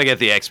light. We got to get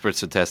the experts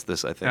to test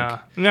this, I think.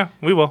 Yeah,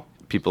 we will.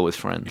 People with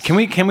friends. Can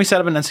we set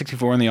up an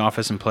N64 in the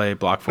office and play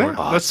Block 4?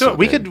 Yeah, let's do it.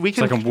 We could.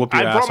 I can whoop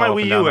your I ass brought my all up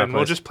and Wii down U that in. We'll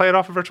place. just play it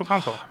off a virtual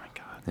console. Oh my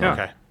god. Yeah.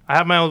 Okay. I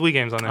have my old Wii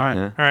games on there. All right.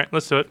 Yeah. All right,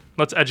 let's do it.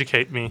 Let's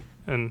educate me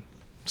and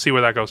see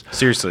where that goes.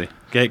 Seriously,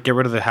 get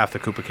rid of the half the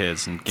Koopa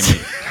kids and give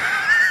me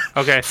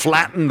Okay.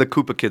 Flatten the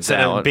Koopa kids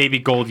out. baby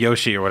gold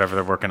Yoshi or whatever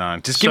they're working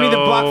on. Just give me the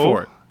Block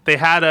 4. They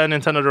had a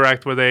Nintendo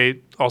Direct where they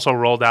also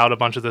rolled out a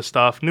bunch of this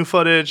stuff, new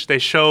footage. They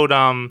showed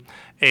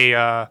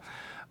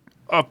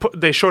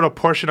they showed a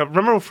portion of.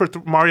 Remember for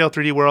Mario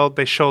 3D World,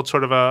 they showed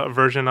sort of a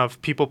version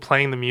of people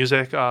playing the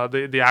music,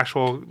 the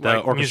actual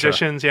orchestra.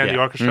 musicians, the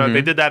orchestra.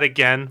 They did that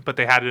again, but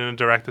they had it in a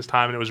Direct this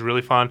time, and it was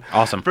really fun.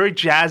 Awesome. Very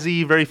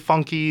jazzy, very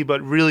funky,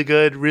 but really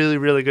good, really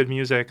really good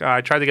music.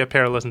 I tried to get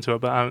Pear to listen to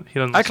it, but he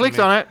doesn't. I clicked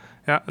on it.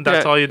 Yeah,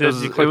 that's all you did.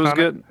 You It clicked was on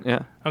good. Yeah.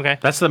 Okay.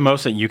 That's the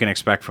most that you can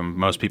expect from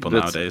most people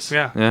nowadays.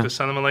 Yeah, Yeah. just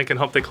send them a link and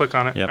hope they click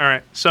on it. Yep. All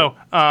right. So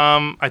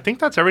I think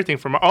that's everything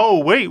from.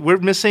 Oh wait, we're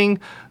missing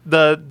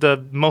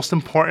the most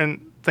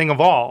important thing of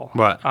all.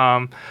 What?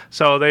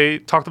 So they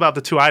talked about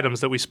the 2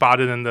 items that we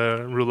spotted in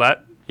the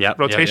roulette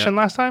rotation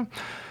last time.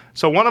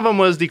 So one of them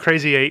was the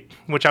Crazy 8,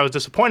 which I was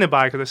disappointed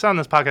by because I said on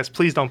this podcast,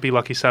 please don't be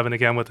Lucky 7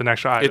 again with an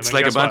extra item. It's And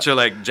like a guess bunch what? of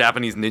like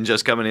Japanese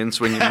ninjas coming in,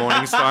 swinging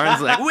morning stars.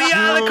 Like, we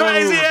are the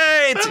Crazy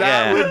 8!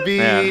 That would be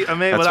amazing.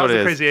 That's Without what the it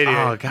is. Crazy 88.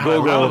 Oh god, I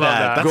Go, would go, love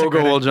that. That's a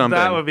Go will jump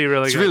that in. would be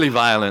really It's good. really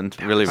violent.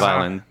 Really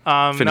violent.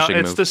 No, Finishing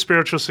it's move. the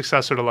spiritual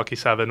successor to Lucky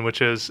 7,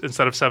 which is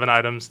instead of 7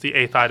 items, the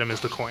 8th item is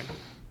the coin.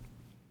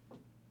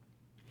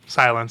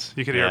 Silence.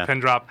 You could hear Yeah. a pin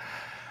drop.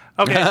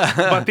 Okay,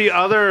 but the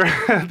other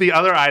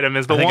item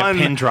is the I think one. a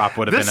pin drop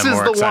would have This been a is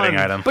more the exciting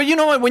one. item. But you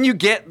know what? When you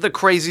get the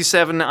Crazy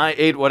 7,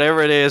 8,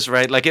 whatever it is,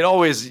 right? Like it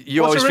always,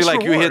 you Well, it's always a feel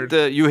like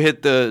risk you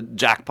hit the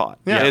jackpot.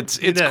 Yeah,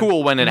 it's you did.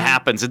 cool when it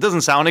happens. It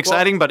doesn't sound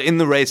exciting, but in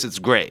the race, it's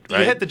great. Right?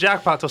 You hit the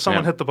jackpot till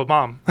someone Yeah. hit the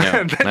bomb, Yeah,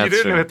 and then you that's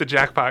didn't true. hit the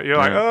jackpot. You're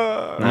like, Yeah.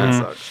 oh, that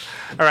sucks.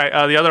 All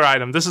right, the other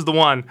item. This is the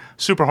one,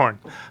 Super Horn.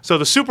 So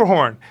the Super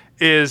Horn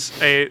is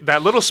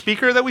that little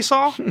speaker that we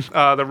saw,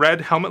 the red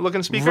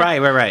helmet-looking speaker.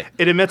 Right.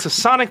 It emits a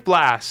sonic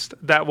blast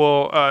that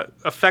will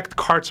affect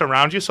carts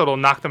around you, so it'll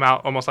knock them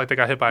out almost like they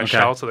got hit by a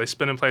shell, so they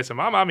spin in place and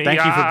Mamma Mia.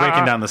 Thank you for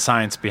breaking down the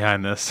science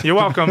behind this. You're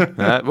welcome.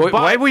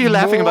 Why were you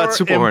laughing about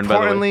Super Horn,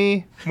 by the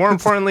way? More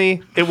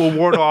importantly, it will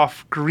ward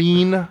off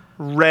green,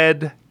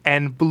 red,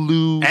 and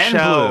blue And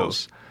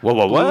shells. What?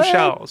 Blue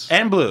shells.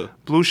 And blue.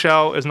 Blue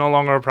shell is no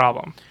longer a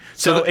problem.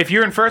 So if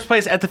you're in first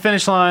place at the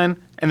finish line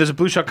and there's a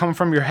blue shell coming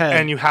from your head,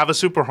 And you have a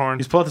Super Horn. you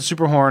just pull out the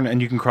super horn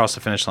and you can cross the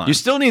finish line. You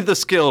still need the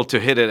skill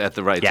to hit it at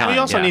the right Yeah. time. You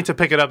also Yeah. need to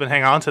pick it up and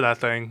hang on to that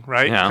thing,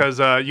 right? Yeah. Because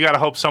you got to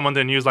hope someone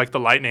didn't use like the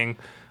lightning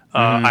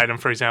item,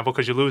 for example,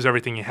 because you lose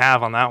everything you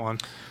have on that one.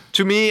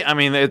 To me, I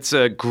mean, it's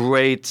a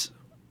great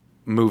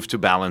move to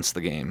balance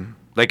the game.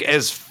 Like,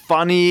 as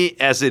funny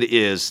as it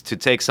is to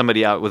take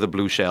somebody out with a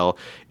blue shell,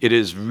 it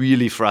is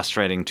really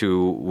frustrating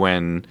too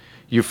when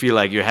you feel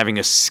like you're having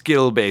a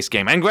skill-based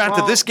game. And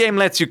granted, this game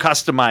lets you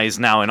customize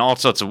now in all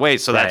sorts of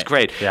ways, so that's Right.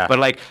 great. Yeah. But,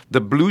 like,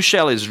 the blue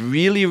shell is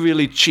really,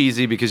 really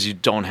cheesy because you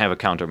don't have a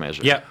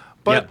countermeasure. Yep.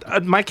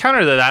 But my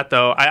counter to that,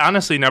 though, I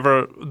honestly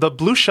the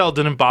blue shell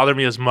didn't bother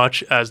me as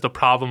much as the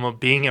problem of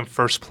being in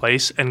first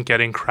place and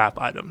getting crap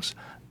items.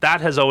 That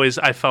has always,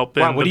 I felt,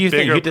 been Wow, what the do you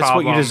think? bigger That's what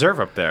you problem. deserve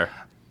up there.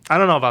 I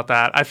don't know about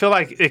that. I feel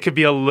like it could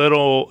be a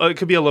little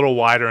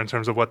wider in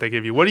terms of what they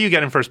give you. What do you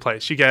get in first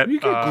place? You get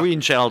Green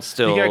shells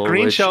still. you get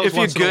green which, shells If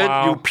you're once in a good,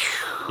 while.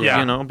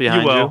 you know,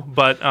 behind you will. you.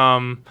 But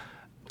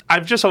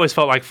I've just always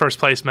felt like first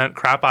place meant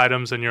crap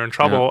items and you're in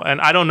trouble.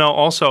 And I don't know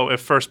also if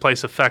first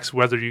place affects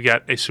whether you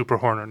get a super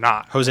horn or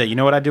not. Jose, you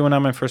know what I do when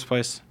I'm in first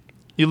place?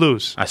 You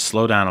lose. I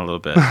slow down a little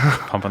bit,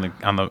 pump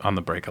on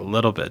the brake a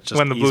little bit. Just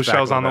When the ease blue back a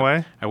shell's little on the bit.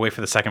 way? I wait for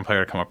the second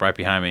player to come up right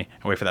behind me.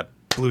 I wait for that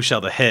blue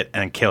shell to hit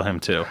and kill him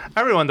too.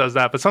 Everyone does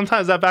that, but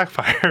sometimes that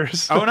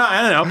backfires. Oh no,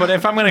 I don't know. But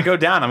if I'm gonna go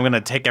down, I'm gonna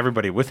take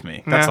everybody with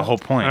me. That's the whole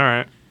point. All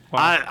right.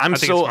 Well, I think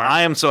it's smart.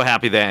 am so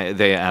happy that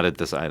they added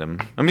this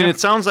item. I mean, it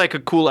sounds like a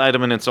cool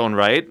item in its own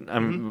right.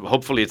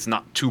 Hopefully, it's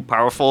not too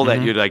powerful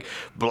that you're like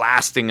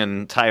blasting an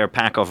entire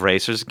pack of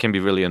racers. It can be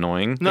really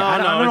annoying. No, I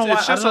don't know it's why-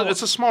 just I don't know-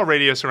 it's a small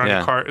radius around Yeah.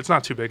 your cart. It's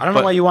not too big. I don't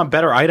know But- why you want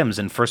better items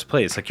in first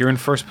place. Like you're in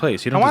first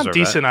place. You I don't want deserve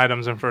decent that.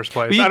 items in first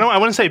place. But you- I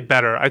wouldn't say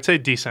better. I'd say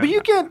decent. But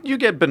you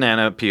get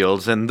banana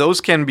peels, and those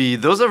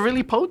are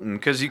really potent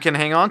because you can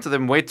hang on to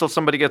them, wait till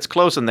somebody gets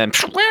close, and then.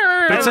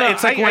 It's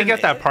like I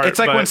get that part. It's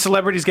like but- when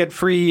celebrities get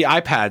free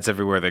iPads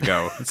everywhere they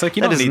go. It's like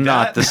you That don't is need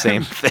not that. the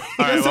same thing.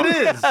 Yes, it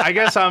is. I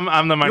guess I'm the You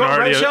want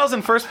minority. red shells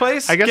in first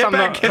place? I guess get I'm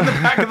back the- in the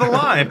back of the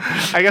line.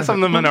 I guess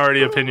I'm the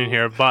minority opinion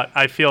here, but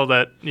I feel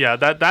that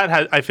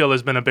I feel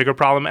has been a bigger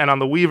problem. And on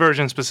the Wii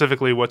version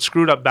specifically, what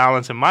screwed up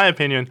balance, in my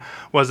opinion,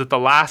 was that the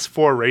last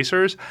 4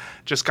 racers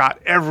just got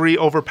every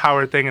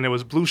overpowered thing, and it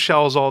was blue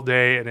shells all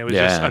day, and it was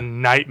just Yeah. a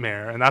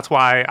nightmare. And that's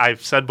why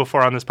I've said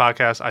before on this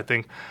podcast, I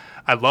think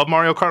I love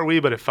Mario Kart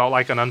Wii, but it felt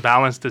like an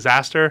unbalanced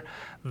disaster.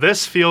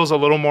 This feels a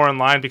little more in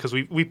line because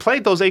we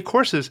played those 8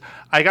 courses.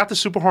 I got the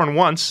Super Horn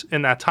once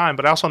in that time,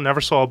 but I also never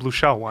saw a blue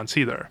shell once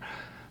either.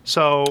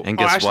 So And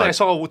guess actually, what? I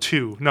saw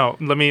 2. No,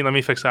 let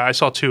me fix that. I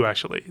saw 2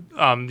 actually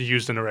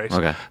used in the race.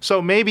 Okay.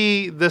 So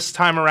maybe this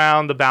time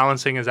around, the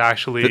balancing is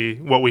actually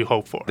what we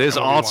hope for. There's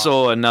and what we want.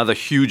 also another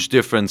huge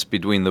difference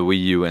between the Wii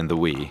U and the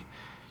Wii.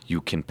 You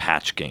can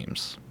patch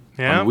games.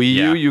 Yeah? On Wii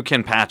U, Yeah. you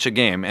can patch a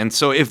game. And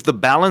so if the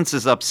balance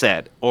is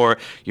upset, or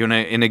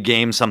in a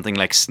game something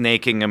like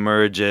snaking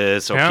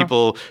emerges, or Yeah.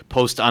 people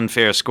post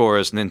unfair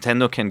scores,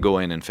 Nintendo can go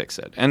in and fix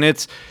it. And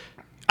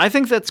I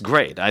think that's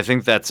great. I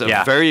think that's a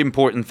Yeah. very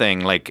important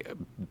thing. Like,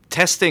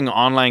 testing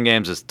online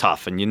games is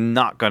tough, and you're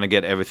not going to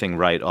get everything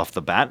right off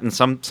the bat. And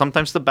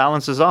sometimes the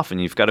balance is off,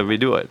 and you've got to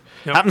redo it.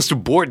 Yep. Happens to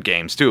board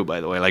games too, by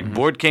the way. Like,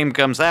 board game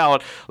comes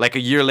out, like a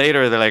year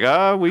later, they're like,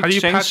 "Oh, we How do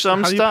you changed patch-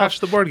 some how do you stuff." patch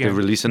the board They game?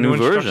 release a New new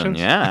version. instructions?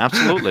 Yeah,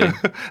 absolutely.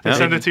 They Yeah.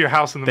 send it to your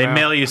house in the They mail.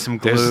 mail you some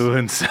glue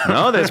and stuff.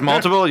 No, there's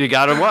multiple. You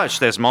got to watch.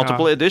 There's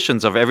multiple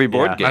editions of every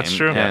board Yeah, game. that's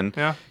true. And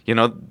Yeah.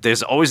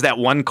 there's always that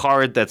one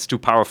card that's too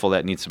powerful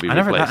that needs to be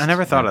replaced. I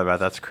never thought about that.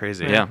 That's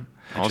crazy. Yeah.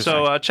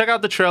 So check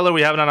out the trailer.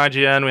 We have it on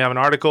IGN. We have an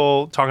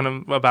article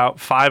talking about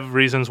 5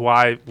 reasons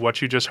why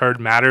what you just heard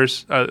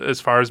matters as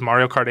far as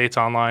Mario Kart 8's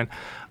online.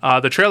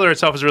 The trailer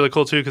itself is really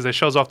cool too because it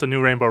shows off the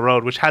new Rainbow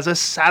Road, which has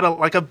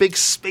like a big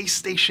space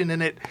station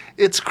in it.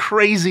 It's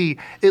crazy.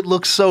 It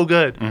looks so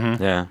good.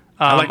 Yeah.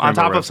 like On Rainbow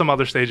top Road. of some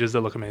other stages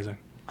that look amazing.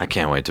 I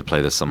can't wait to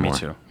play this some Me more.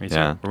 too. Me too.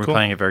 Yeah. We're Cool.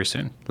 playing it very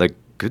soon. Like,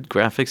 good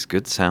graphics,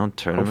 good sound,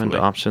 tournament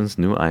Hopefully. options,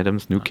 new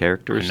items, new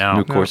characters, I know.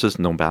 new courses,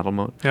 no battle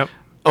mode. Yep.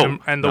 Oh,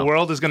 and the no.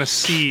 world is going to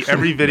see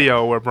every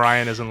video where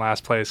Brian is in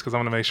last place because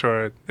I'm going to make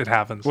sure it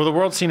happens. Well, the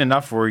world's seen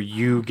enough where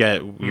you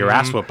get your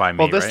ass whooped by me.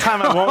 Well, this right?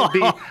 time I won't be.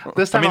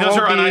 This I time mean, those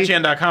won't are on be,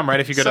 IGN.com, right?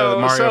 If you go to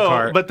Mario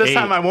Kart. But this 8,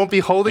 time I won't be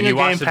holding and a you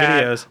watch the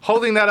gamepad, videos.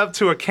 holding that up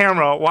to a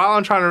camera while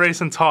I'm trying to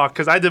race and talk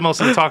because I did most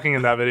of the talking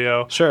in that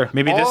video. Sure.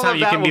 Maybe this All time of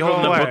you that can be will go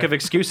holding a book away. of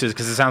excuses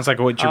because it sounds like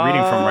what you're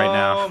reading from right Oh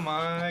now.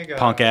 my god,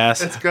 Punk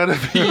ass. It's gonna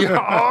be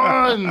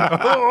on.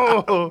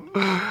 Oh.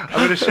 I'm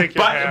gonna shake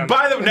your hand.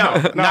 By the no,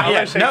 I'm not gonna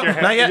yet. shake No, your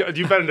hand. not yet.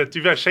 You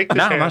better shake this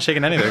No, hand. I'm not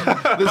shaking anything.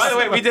 By the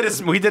way, we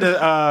did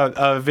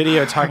a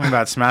video talking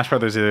about Smash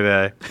Brothers the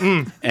other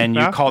day, and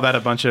you Yeah. called out a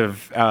bunch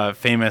of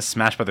famous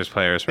Smash Brothers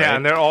players, right? Yeah,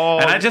 and they're all.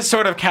 And I just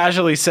sort of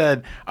casually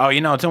said, "Oh,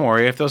 don't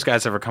worry. If those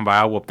guys ever come by,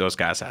 I'll whoop those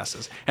guys'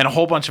 asses." And a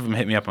whole bunch of them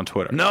hit me up on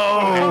Twitter. And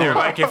No! they're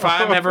like, "If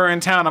I'm ever in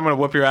town, I'm gonna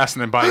whoop your ass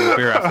and then buy you a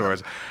beer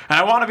afterwards." And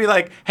I want to be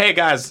like, "Hey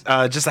guys,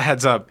 just a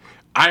heads up."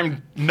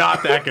 I'm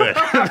not that good.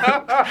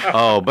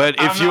 Oh, but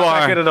if I'm you not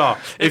that are. good at all.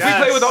 If you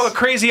Yes. play with all the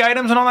crazy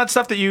items and all that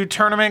stuff that you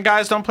tournament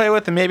guys don't play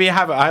with, then maybe I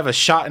have a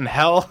shot in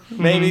hell.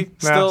 Maybe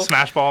still.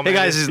 Smash Ball. Hey maybe.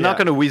 guys, he's not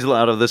going to weasel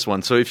out of this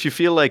one. So if you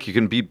feel like you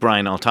can beat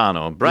Brian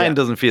Altano, Brian Yeah.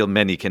 doesn't feel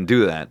many can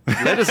do that.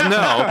 Let us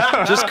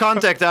know. Just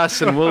contact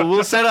us and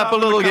we'll set up a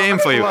little game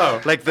for you.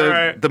 below. Like All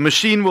right. the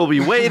machine will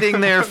be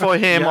waiting there for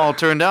him, all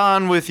turned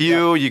on with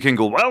you. You can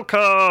go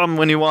welcome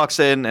when he walks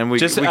in, and we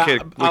Just kick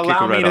it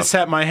allow me right to off.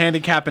 set my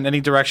handicap in any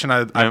direction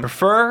I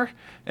prefer,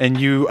 and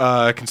you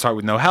can start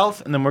with no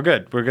health, and then we're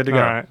good. We're good to go.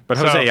 All right. But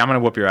So- Jose, I'm going to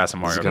whoop your ass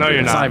in Mario. gonna No, be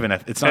you're nice.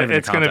 not. It's not even.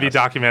 It's going to be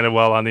documented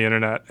well on the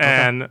internet.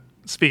 And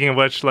speaking of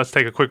which, let's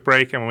take a quick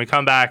break. And when we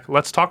come back,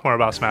 let's talk more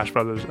about Smash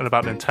Brothers and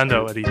about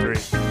Nintendo at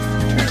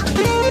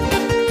E3.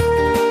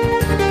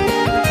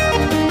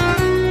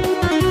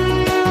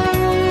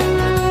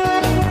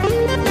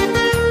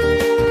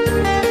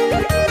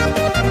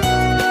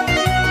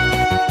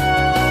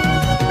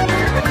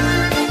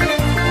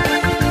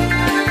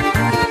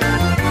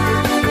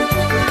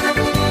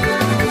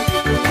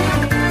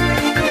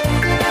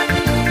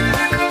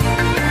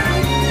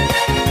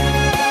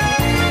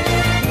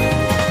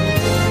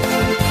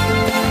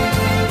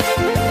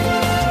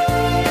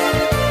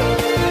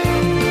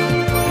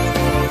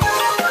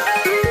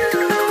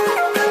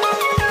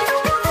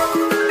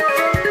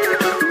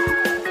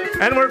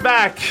 And we're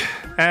back.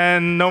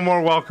 And no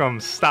more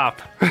welcomes.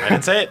 Stop. I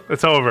didn't say it.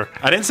 It's over.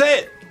 I didn't say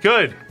it.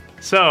 Good.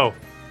 So,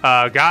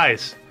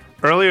 guys,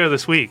 earlier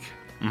this week,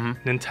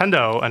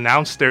 Nintendo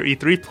announced their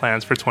E3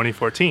 plans for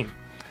 2014.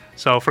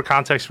 So, for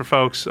context for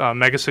folks,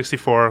 Mega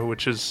 64,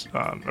 which is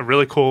a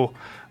really cool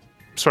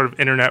sort of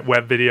internet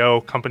web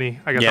video company,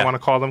 I guess I Yeah. want to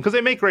call them, because they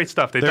make great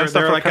stuff. They've done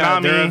stuff They're for like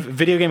Konami. they're a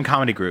video game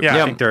comedy group. Yeah.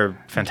 I think they're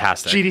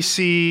fantastic.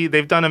 GDC,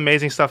 they've done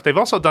amazing stuff. They've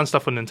also done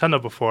stuff with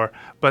Nintendo before,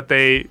 but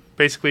they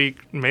basically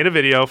made a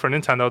video for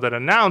Nintendo that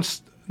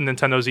announced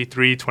Nintendo's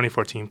E3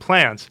 2014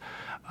 plans,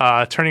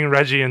 turning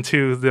Reggie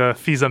into the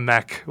Fiza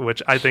mech,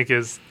 which I think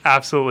is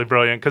absolutely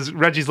brilliant because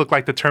Reggie's looked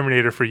like the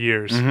Terminator for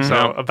years.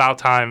 So about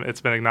time it's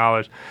been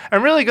acknowledged.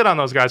 And really good on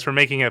those guys for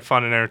making it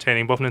fun and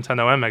entertaining, both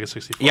Nintendo and Mega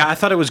 64. Yeah, I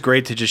thought it was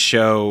great to just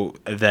show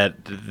that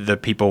the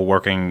people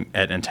working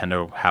at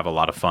Nintendo have a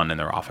lot of fun in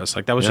their office.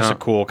 Like that was just Yeah. a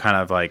cool kind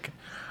of like,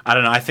 I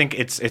don't know. I think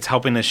it's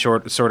helping to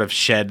sort of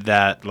shed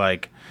that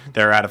like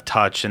they're out of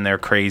touch and they're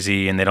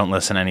crazy and they don't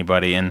listen to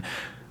anybody. And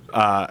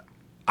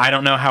I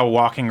don't know how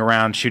walking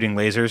around shooting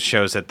lasers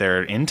shows that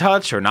they're in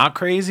touch or not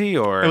crazy,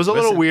 or It was a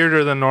little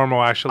weirder than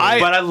normal, actually.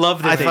 But I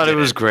love that I they thought did it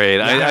was great.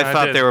 Yeah, I I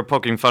thought did. they were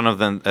poking fun of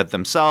them at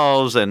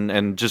themselves,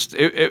 and just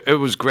it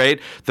was great.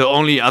 The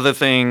only other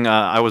thing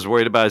I was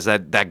worried about is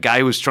that guy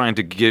who's trying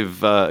to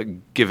give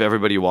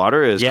everybody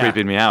water is Yeah.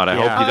 creeping me out. I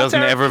Yeah. hope he doesn't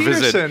Derek ever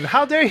Peterson. visit.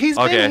 How dare he's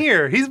Okay. been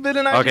here? He's been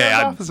in IGN's Okay,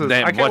 offices.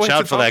 damn, I can't watch wait out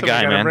to for talk that to him guy,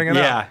 again and man. bring it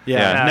up.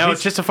 Yeah. No, he's-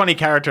 it's just a funny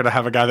character to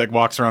have a guy that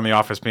walks around the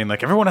office being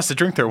like, everyone has to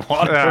drink their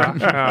water.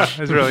 Yeah,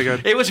 it's really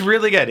good. It was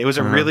really good. It was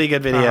a really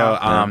good video.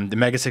 Uh-huh. The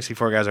Mega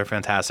 64 guys are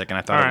fantastic, and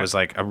I thought All it right. was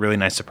like a really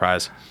nice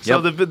surprise. So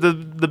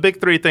the big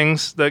three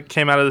things that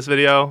came out of this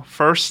video.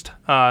 First,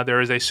 there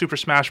is a Super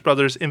Smash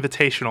Brothers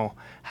Invitational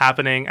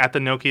happening at the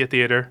Nokia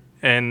Theater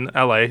in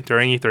LA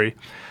during E3.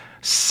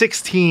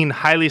 16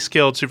 highly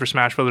skilled Super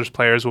Smash Brothers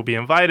players will be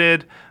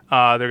invited.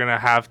 They're going to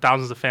have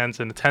thousands of fans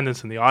in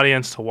attendance in the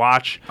audience to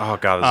watch. Oh,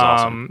 God, this is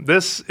awesome.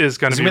 This is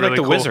going to It's be gonna be really like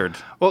the cool. Wizard.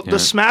 Well, the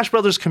Smash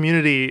Brothers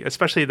community,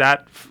 especially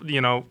that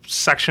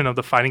section of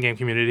the fighting game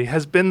community,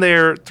 has been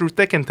there through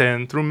thick and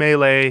thin, through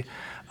Melee.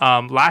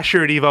 Last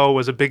year at EVO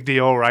was a big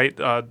deal, right?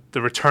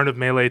 The return of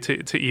Melee to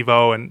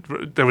EVO,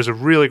 and there was a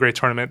really great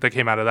tournament that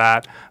came out of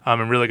that,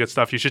 and really good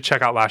stuff. You should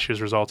check out last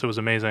year's results; it was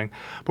amazing.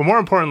 But more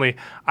importantly,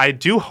 I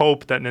do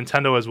hope that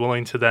Nintendo is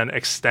willing to then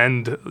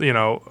extend,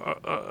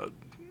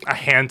 a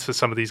hand to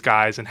some of these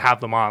guys and have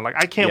them on. Like,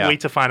 I can't Yeah.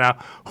 wait to find out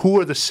who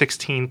are the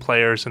 16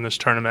 players in this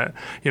tournament.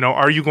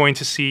 Are you going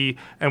to see,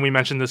 and we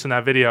mentioned this in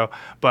that video,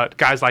 but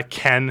guys like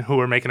Ken, who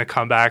are making a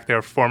comeback,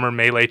 they're former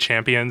Melee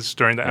champions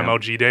during the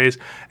MLG days,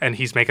 and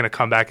he's making a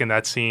comeback in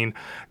that scene.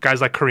 Guys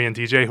like Korean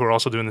DJ, who are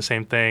also doing the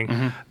same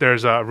thing.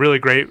 There's a really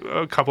great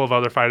couple of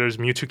other fighters,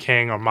 Mewtwo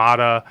King,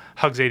 Armada,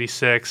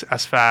 Hugs86,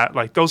 SFAT.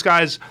 Like, those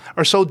guys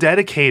are so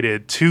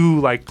dedicated to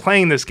like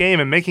playing this game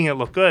and making it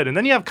look good. And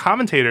then you have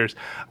commentators,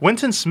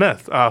 Winton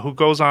Smith, who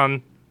goes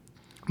on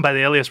by the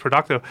alias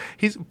Producto.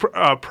 He's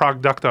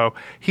Progducto.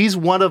 He's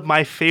one of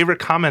my favorite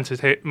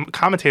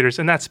commentators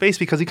in that space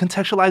because he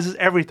contextualizes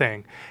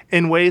everything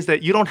in ways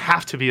that you don't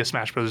have to be a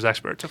Smash Brothers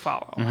expert to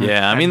follow.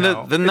 Yeah, I mean, the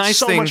It's nice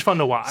so thing. much fun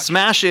to watch.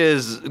 Smash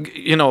is,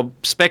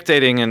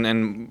 spectating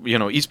and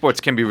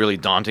esports can be really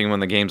daunting when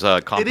the game's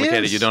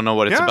complicated. is. You don't know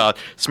what it's Yeah. about.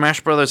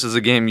 Smash Brothers is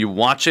a game you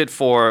watch it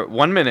for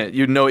 1 minute,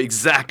 you know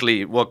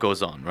exactly what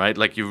goes on, right?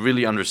 Like, you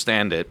really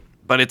understand it.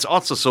 But it's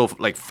also so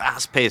like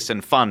fast paced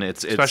and fun.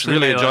 It's Especially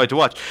really a Melee. joy to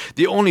watch.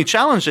 The only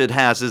challenge it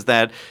has is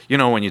that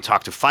when you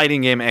talk to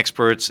fighting game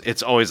experts,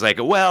 it's always like,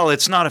 well,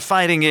 it's not a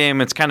fighting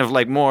game. It's kind of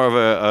like more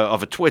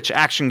of a Twitch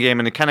action game,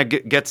 and it kind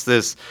of gets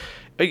this,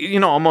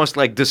 almost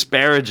like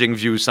disparaging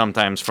view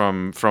sometimes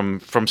from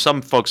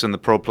some folks in the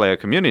pro player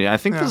community. I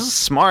think this is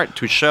smart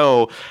to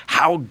show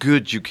how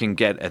good you can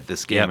get at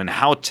this game and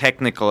how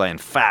technical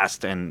and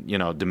fast and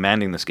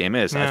demanding this game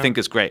is. I think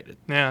it's great.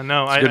 Yeah,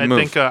 no, a good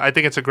move. I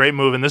think it's a great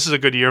move, and this is a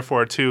good year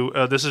for it too.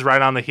 This is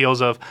right on the heels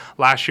of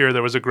last year.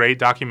 There was a great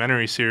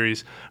documentary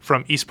series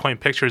from East Point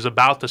Pictures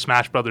about the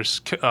Smash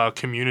Brothers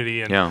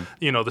community and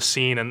the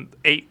scene, and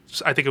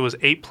I think it was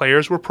 8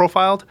 players were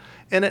profiled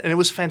in it, and it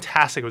was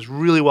fantastic. It was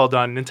really well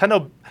done.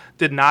 Nintendo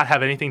did not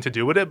have anything to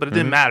do with it, but it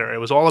didn't matter. It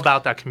was all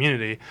about that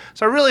community.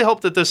 So I really hope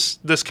that this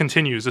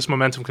continues, this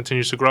momentum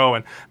continues to grow,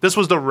 and this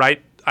was the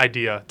right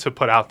idea to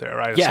put out there,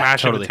 right? A Yeah,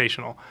 Smash totally.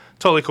 Invitational.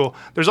 Totally cool.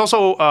 There's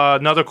also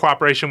another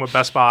cooperation with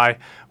Best Buy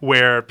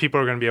where people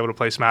are going to be able to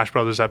play Smash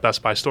Brothers at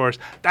Best Buy stores.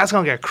 That's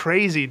going to get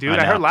crazy, dude.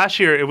 I know. heard last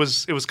year it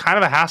was kind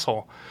of a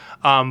hassle,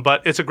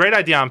 but it's a great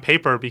idea on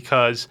paper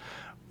because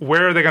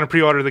where are they going to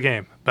pre-order the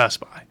game? Best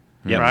Buy,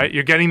 right?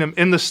 You're getting them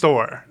in the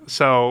store,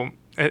 so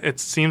it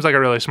seems like a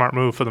really smart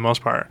move for the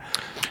most part.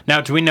 Now,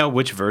 do we know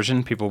which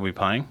version people will be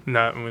playing?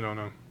 No, we don't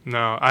know.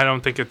 No, I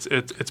don't think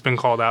it's been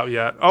called out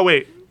yet. Oh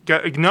wait,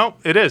 no,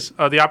 it is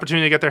the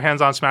opportunity to get their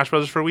hands on Smash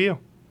Brothers for Wii U.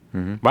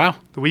 Wow.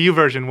 The Wii U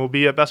version will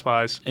be at Best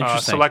Buys,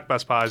 Interesting. select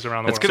Best Buys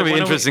around the It's world. going to be when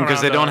are we- interesting because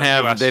they around don't the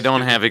have US. they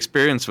don't have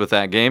experience with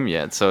that game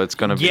yet, so it's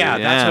going to be Yeah,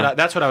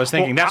 that's what I was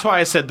thinking. Well, That's why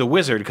I said the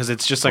Wizard, because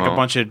it's just like a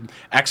bunch of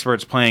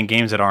experts playing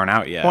games that aren't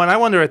out yet. Well, and I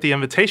wonder at the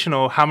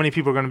Invitational how many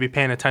people are going to be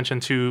paying attention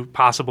to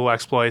possible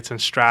exploits and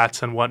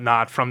strats and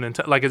whatnot from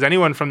Nintendo. Like, is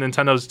anyone from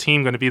Nintendo's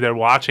team going to be there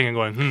watching and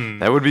going,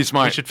 That would be we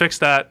smart. should fix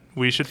that.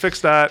 We should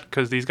fix that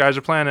because these guys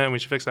are playing it and we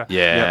should fix that.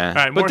 Yeah,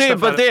 All right, more but stuff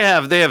about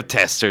they have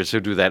testers who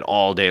do that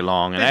all day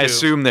long, and They I do.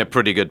 assume they're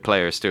pretty good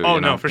players too. Oh, you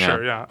know? no, for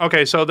sure, yeah.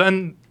 Okay, so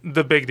then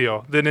the big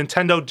deal, the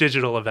Nintendo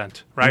Digital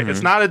event, right? Mm-hmm.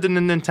 It's not a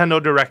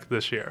Nintendo Direct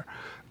this year.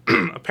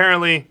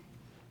 Apparently,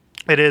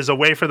 it is a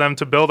way for them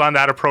to build on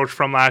that approach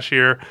from last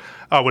year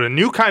with a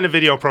new kind of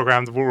video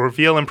program that will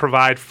reveal and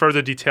provide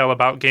further detail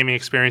about gaming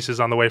experiences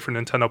on the way for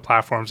Nintendo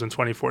platforms in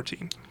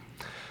 2014.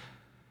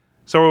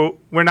 So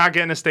we're not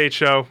getting a stage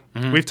show.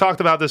 We've talked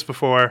about this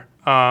before.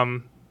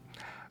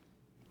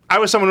 I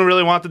was someone who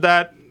really wanted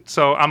that.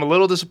 So I'm a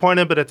little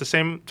disappointed, but at the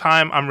same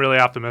time, I'm really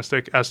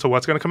optimistic as to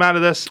what's going to come out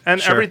of this. And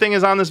Sure. everything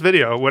is on this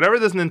video. Whatever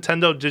this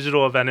Nintendo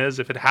digital event is,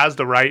 if it has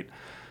the right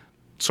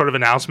sort of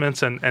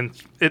announcements and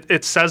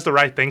it says the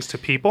right things to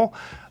people,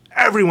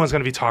 everyone's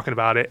going to be talking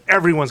about it.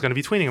 Everyone's going to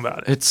be tweeting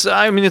about it. It's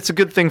a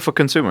good thing for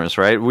consumers,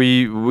 right?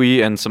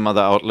 We and some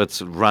other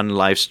outlets run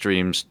live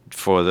streams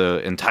for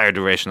the entire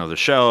duration of the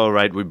show,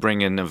 right? We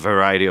bring in a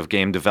variety of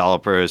game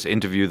developers,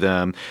 interview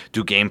them,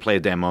 do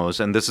gameplay demos,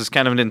 and this is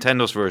kind of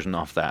Nintendo's version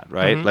of that,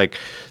 right? Mm-hmm. Like,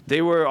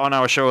 they were on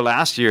our show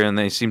last year and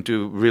they seem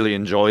to really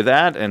enjoy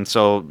that, and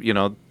so,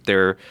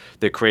 they're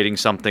creating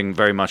something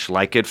very much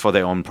like it for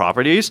their own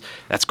properties.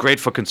 That's great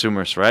for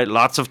consumers, right?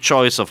 Lots of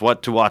choice of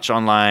what to watch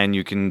online.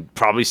 You can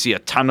probably see a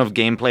ton of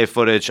gameplay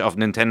footage of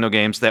Nintendo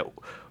games that,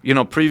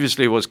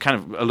 previously was kind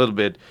of a little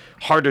bit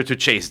harder to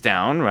chase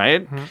down,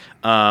 right?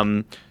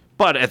 Mm-hmm.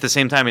 But at the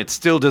same time, it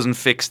still doesn't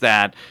fix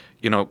that,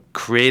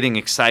 creating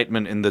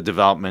excitement in the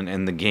development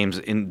and the games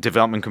in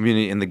development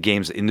community in the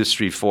games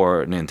industry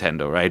for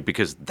Nintendo, right?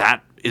 Because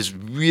that is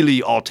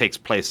really all takes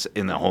place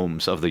in the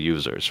homes of the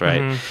users, right?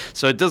 Mm-hmm.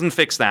 So it doesn't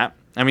fix that.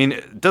 I mean,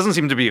 it doesn't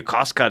seem to be a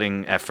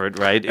cost-cutting effort,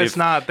 right? It's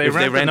not. They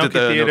rented the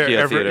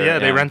Nokia Theater.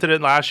 They rented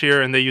it last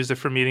year, and they used it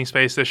for meeting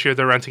space. This year,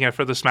 they're renting it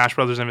for the Smash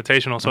Brothers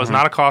Invitational. So it's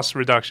not a cost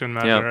reduction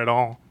measure at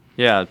all.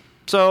 Yeah.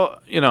 So,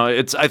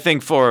 it's, I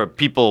think for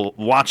people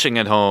watching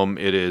at home,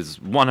 it is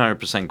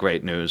 100%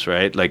 great news,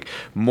 right? Like,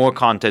 more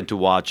content to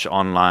watch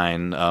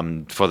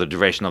online for the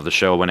duration of the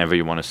show whenever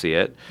you want to see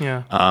it.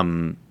 Yeah.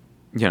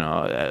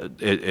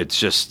 It's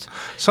just...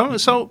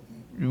 So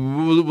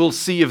we'll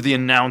see if the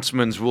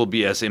announcements will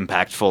be as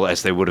impactful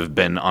as they would have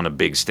been on a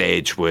big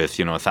stage with,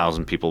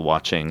 1,000 people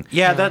watching.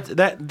 Yeah,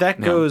 that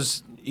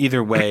goes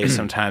either way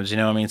sometimes.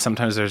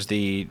 Sometimes there's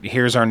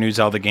here's our new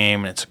Zelda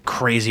game, and it's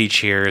crazy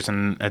cheers,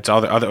 and it's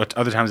other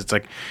times it's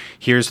like,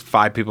 here's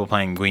 5 people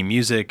playing Wii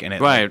music, and it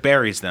like,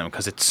 buries them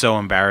because it's so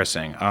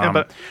embarrassing.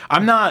 But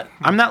I'm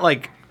not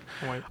like...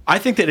 I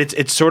think that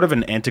it's sort of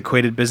an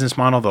antiquated business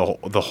model,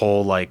 the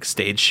whole like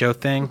stage show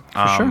thing.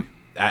 For sure.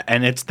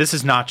 And this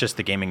is not just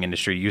the gaming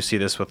industry. You see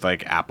this with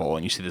like Apple,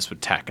 and you see this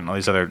with tech, and all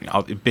these other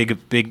big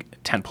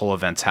tentpole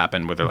events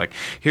happen where they're like,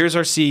 here's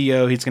our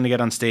CEO, he's going to get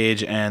on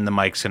stage, and the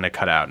mic's going to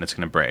cut out and it's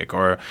going to break,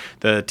 or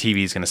the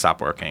TV's going to stop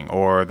working,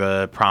 or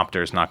the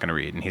prompter's not going to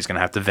read and he's going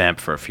to have to vamp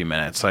for a few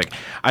minutes. Like,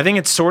 I think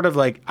it's sort of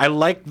like, I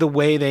like the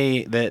way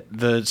that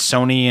the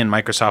Sony and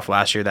Microsoft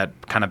last year, that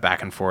kind of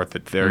back and forth,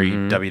 that very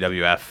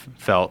WWF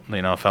felt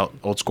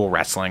old school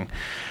wrestling.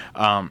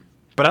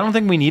 But I don't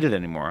think we need it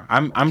anymore.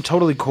 I'm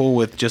totally cool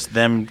with just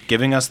them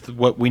giving us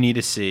what we need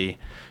to see,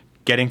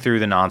 getting through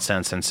the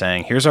nonsense and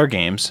saying, here's our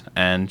games,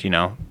 and,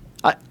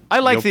 I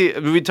like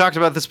we talked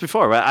about this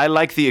before, right? I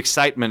like the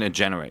excitement it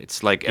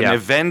generates. Like an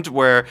event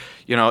where,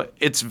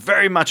 it's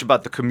very much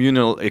about the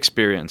communal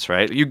experience,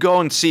 right? You go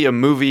and see a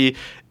movie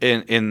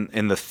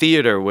in the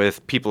theater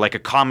with people, like a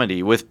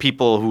comedy, with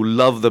people who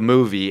love the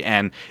movie,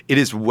 and it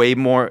is way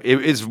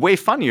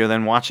funnier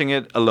than watching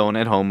it alone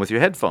at home with your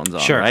headphones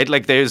on, right?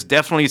 Like, there's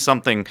definitely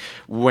something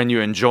when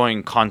you're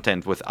enjoying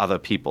content with other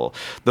people.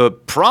 The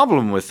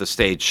problem with the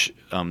stage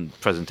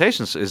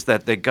presentations is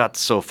that they got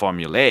so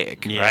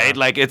formulaic, right?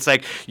 Like, it's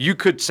like you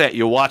could set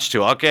your watch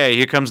to, okay,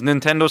 here comes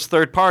Nintendo's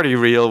third-party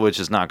reel, which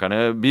is not going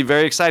to be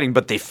very exciting,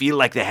 but they feel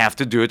like they have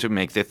to do it to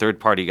make their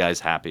third-party guys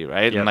happy,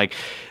 right? And like,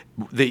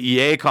 the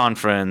EA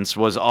conference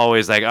was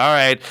always like, all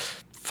right,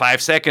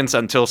 5 seconds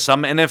until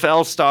some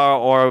NFL star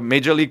or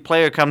major league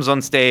player comes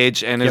on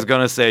stage and is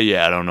gonna say,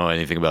 "Yeah, I don't know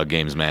anything about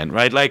games, man."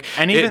 Right? Like,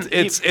 and even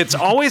it's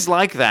always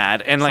like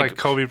that. And like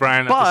Kobe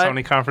Bryant at the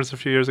Sony conference a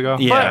few years ago.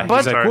 Yeah,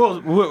 but he's like,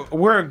 "Well,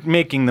 we're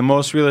making the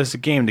most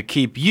realistic game to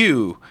keep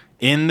you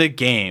in the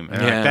game."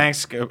 And like,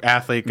 thanks,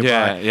 athlete.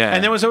 Goodbye.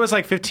 And there was always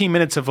like 15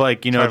 minutes of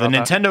like, the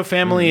Nintendo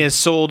family has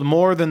sold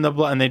more than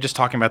and they're just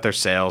talking about their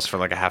sales for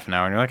like a half an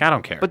hour, and you're like, I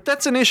don't care. But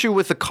that's an issue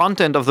with the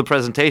content of the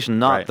presentation,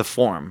 not the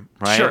form,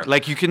 right? Sure.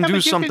 Like, you can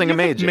do something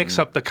amazing. Can mix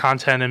up the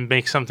content and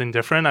make something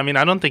different. I mean,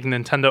 I don't think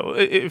Nintendo.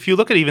 If you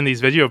look at even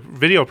these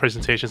video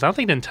presentations, I don't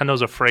think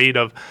Nintendo's afraid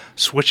of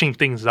switching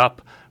things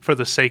up for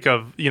the sake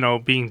of,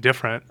 being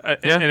different.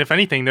 And if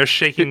anything, they're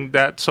shaking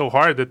that so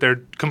hard that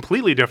they're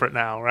completely different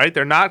now, right?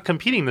 They're not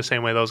competing the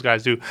same way those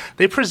guys do.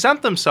 They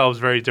present themselves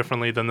very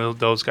differently than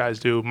those guys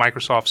do.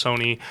 Microsoft,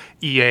 Sony,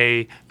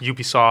 EA,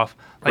 Ubisoft.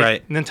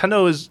 Like,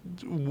 Nintendo is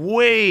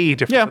way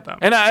different with them.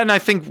 And I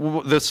think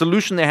the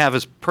solution they have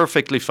is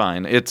perfectly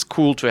fine. It's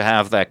cool to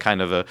have that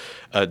kind of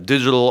a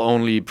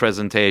digital-only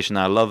presentation.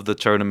 I love the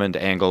tournament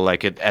angle.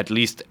 Like, it at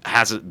least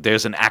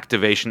there's an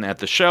activation at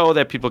the show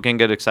that people can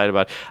get excited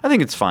about. I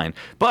think it's fine.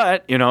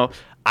 But,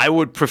 I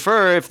would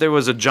prefer if there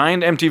was a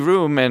giant empty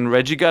room and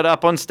Reggie got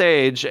up on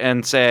stage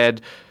and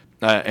said,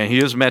 and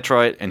here's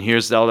Metroid, and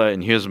here's Zelda,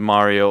 and here's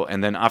Mario,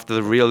 and then after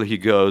the reel he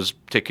goes,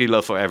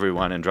 tequila for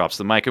everyone, and drops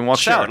the mic and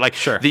walks out. Like,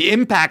 the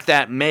impact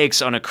that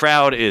makes on a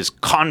crowd is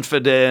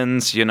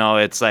confidence.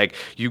 It's like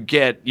you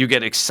get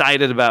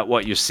excited about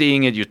what you're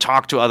seeing, and you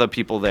talk to other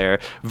people there,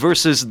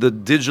 versus the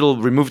digital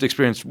removed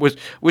experience,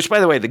 which by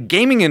the way, the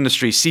gaming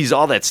industry sees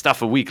all that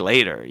stuff a week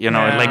later. It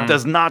like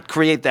does not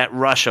create that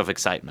rush of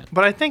excitement.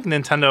 But I think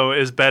Nintendo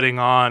is betting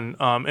on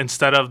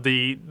instead of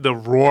the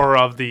roar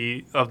of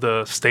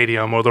the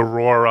stadium or the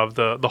roar of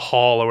the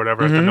hall or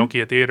whatever at the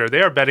Nokia Theater.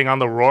 They are betting on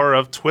the roar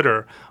of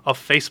Twitter, of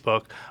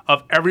Facebook,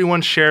 of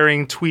everyone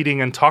sharing,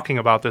 tweeting, and talking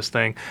about this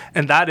thing.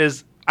 And that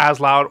is as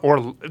loud,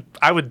 or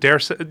I would dare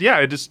say,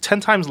 it is 10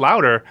 times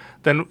louder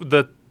than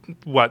the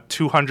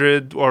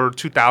 200 or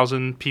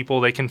 2,000 people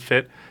they can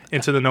fit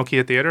into the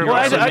Nokia Theater. Well,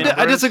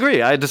 I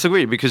disagree. I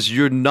disagree because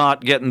you're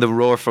not getting the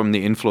roar from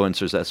the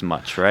influencers as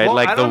much, right? Well,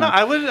 I don't know.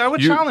 I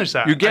would challenge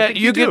that.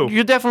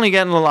 You're definitely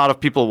getting a lot of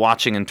people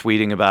watching and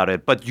tweeting about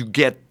it, but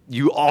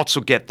you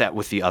also get that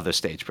with the other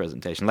stage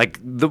presentation. Like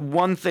the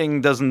one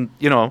thing doesn't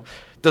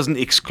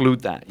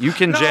exclude that. You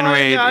can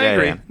generate. I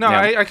agree.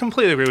 I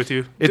completely agree with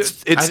you.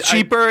 It's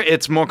cheaper,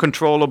 it's more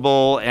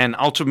controllable, and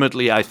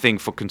ultimately, I think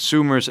for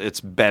consumers,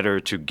 it's better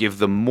to give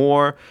them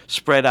more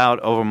spread out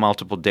over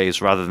multiple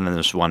days rather than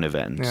this one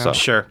event. Yeah. So,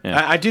 Sure.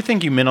 yeah. I do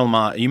think you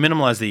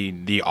minimize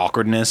the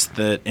awkwardness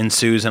that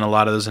ensues in a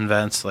lot of those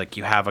events. Like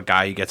you have a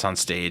guy who gets on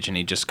stage and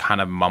he just kind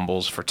of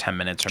mumbles for 10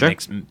 minutes or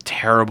makes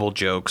terrible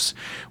jokes,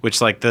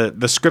 which like the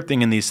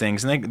scripting in these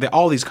things, and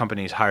all these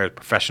companies hire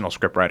professional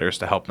script writers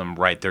to help them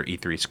write their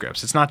E3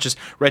 scripts. It's not just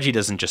Reggie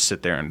doesn't just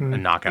sit there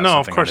and knock out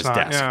something on his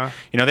desk. Yeah.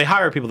 You know, they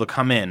hire people to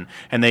come in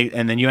and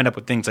then you end up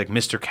with things like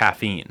Mr.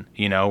 Caffeine,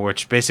 you know,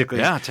 which basically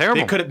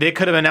terrible. They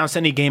could have announced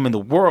any game in the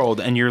world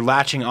and you're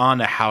latching on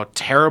to how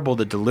terrible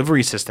the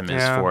delivery system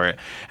is for it.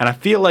 And I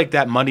feel like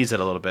that muddies it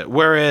a little bit.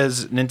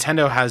 Whereas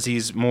Nintendo has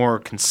these more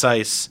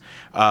concise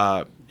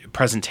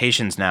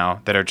presentations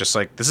now that are just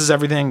like, this is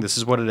everything, this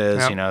is what it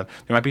is. You know,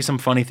 there might be some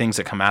funny things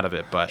that come out of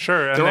it, but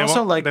sure, and they're they also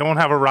won't, like they won't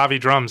have a Ravi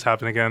drums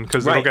happen again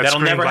because that'll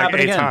never happen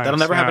again. Times. That'll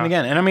never happen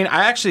again. And I mean,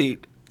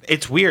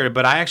 it's weird,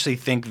 but I actually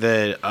think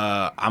that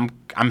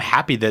I'm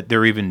happy that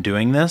they're even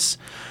doing this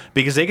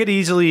because they could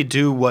easily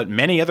do what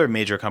many other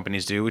major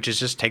companies do, which is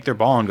just take their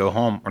ball and go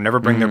home or never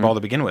bring their ball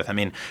to begin with. I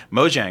mean,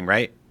 Mojang,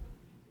 right?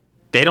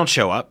 They don't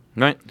show up.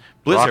 Right.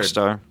 Blizzard,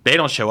 Rockstar. They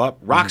don't show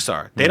up.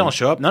 Rockstar, they don't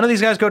show up. None of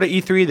these guys go to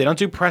E3. They don't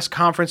do press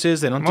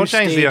conferences. They don't do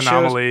stage Mojang's the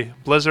anomaly. shows.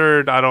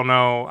 Blizzard, I don't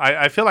know.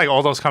 I feel like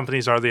all those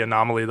companies are the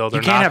anomaly, though.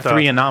 They're You can't not have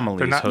three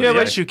anomalies. Yeah,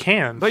 yes, you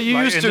can. But you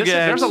used to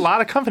get... There's a lot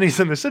of companies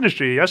in this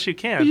industry. Yes, you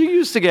can. You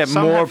used to get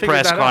Some more have figured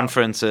press that out.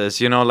 conferences,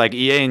 you know, like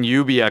EA and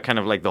Ubi are kind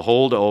of like the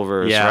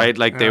holdovers, Yeah. right?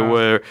 Like there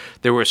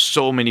were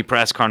so many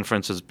press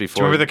conferences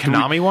before. Do you remember the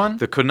Konami one?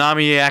 The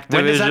Konami Activision,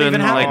 When does that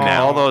even happen like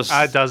now? all those.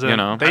 It doesn't. You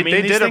know, They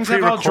these did a things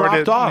have all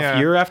pre-recorded dropped off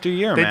year after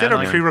year. They man. did a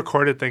Like-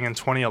 pre-recorded thing in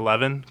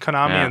 2011,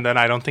 Konami, Yeah. and then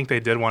I don't think they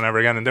did one ever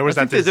again. And there was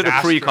I think that they did a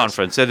disastrous-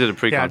 pre-conference. They did a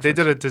pre-conference. Yeah, they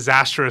did a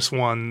disastrous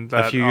one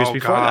a few years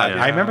before that.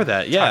 I remember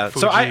that. Yeah.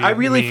 So I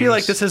really feel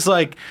like this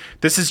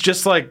is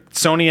just like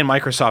Sony and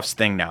Microsoft's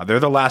thing now. They're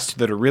the last two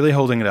that are really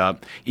holding it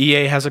up.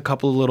 EA has a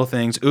couple of little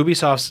things.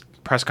 Ubisoft's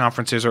press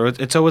conferences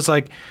it's always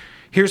like,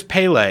 here's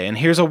Pele and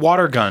here's a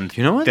water gun.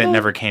 You know what? That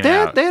never came they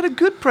out. They had a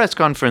good press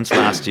conference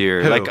last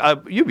year, Who? like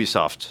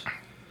Ubisoft.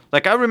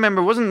 Like I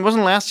remember, wasn't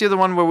last year the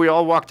one where we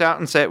all walked out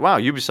and said, "Wow,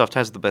 Ubisoft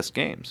has the best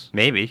games."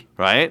 Maybe.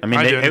 Right? I mean,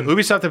 I didn't.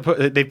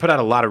 Ubisoft they put out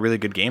a lot of really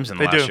good games in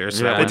the They last do. year,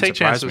 so Yeah. that They wouldn't take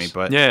surprise chances. me.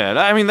 But Yeah,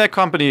 I mean that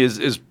company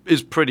is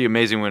pretty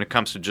amazing when it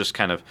comes to just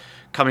kind of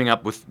coming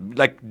up with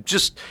like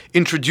just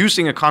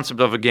introducing a concept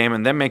of a game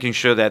and then making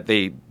sure that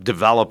they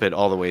develop it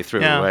all the way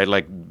through, Yeah. right?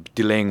 Like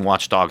delaying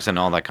Watch Dogs and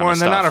all that kind Well, of and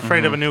stuff. they're not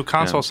afraid of a new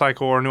console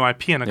cycle or a new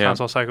IP in a Yeah.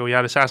 console cycle. You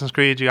had Assassin's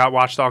Creed, you got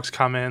Watch Dogs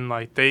come in.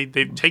 Like they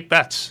take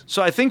bets.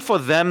 So I think for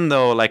them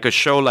though, like a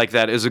show like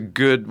that is a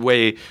good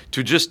way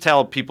to just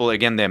tell people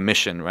again their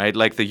mission, right?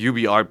 Like the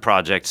UB Art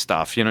Project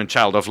stuff, you know,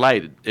 Child of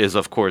Light is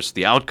of course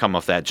the outcome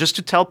of that. Just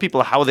to tell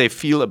people how they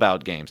feel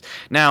about games.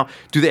 Now,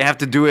 do they have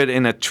to do it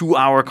in a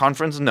 2-hour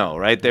conference? No,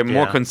 right? There are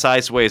more Yeah.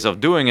 concise ways of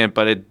doing it,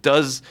 but it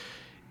does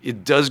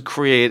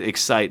create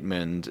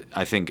excitement,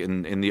 I think,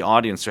 in the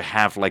audience to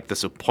have like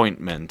this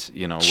appointment,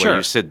 you know, where Sure.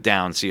 you sit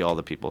down, see all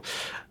the people.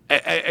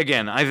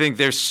 Again, I think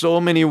there's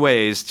so many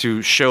ways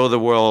to show the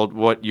world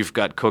what you've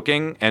got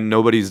cooking, and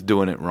nobody's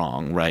doing it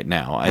wrong right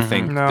now. I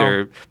think No. there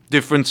are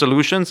different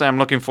solutions. I'm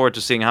looking forward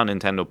to seeing how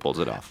Nintendo pulls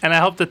it off. And I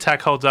hope the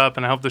tech holds up,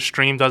 and I hope the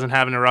stream doesn't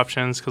have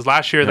interruptions. Because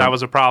last year that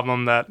was a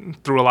problem that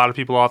threw a lot of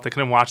people off. They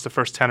couldn't watch the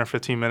first 10 or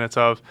 15 minutes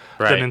of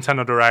the Right.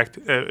 Nintendo Direct.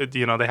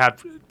 You know, they had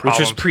which problems.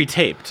 was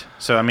pre-taped.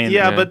 So I mean,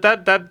 Yeah, but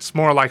that's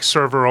more like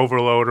server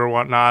overload or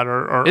whatnot,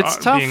 or It's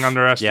tough. being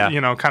Yeah.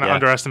 you know, kind of Yeah.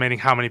 underestimating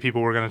how many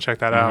people were going to check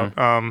that out.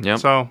 Yep.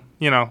 So,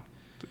 you know,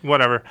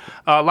 whatever.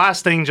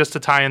 Last thing, just to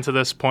tie into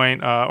this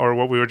point, or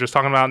what we were just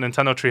talking about,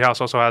 Nintendo Treehouse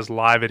also has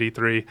Live at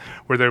E3,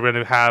 where they're going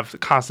to have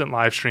constant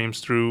live streams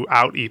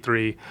throughout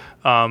E3.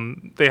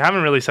 They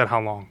haven't really said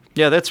how long.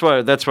 Yeah, that's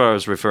what I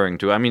was referring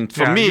to. I mean,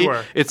 for Yeah, me, you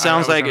were. it I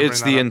sounds was like gonna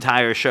it's bring the that up.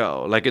 entire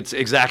show. Like it's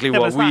exactly Yeah,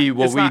 but what it's not-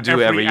 we it's not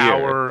do every year.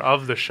 hour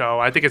of the show.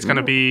 I think it's going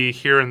to be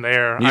here and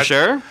there. You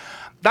sure?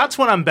 That's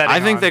what I'm betting I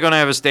think on. they're going to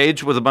have a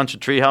stage with a bunch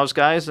of Treehouse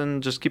guys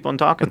and just keep on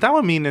talking. But that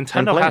would mean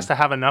Nintendo play. has to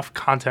have enough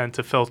content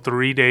to fill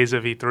 3 days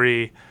of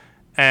E3,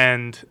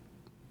 and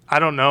I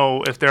don't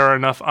know if there are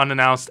enough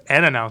unannounced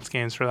and announced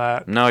games for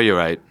that. No, you're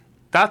right.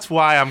 That's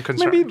why I'm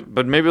concerned.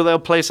 But maybe they'll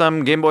play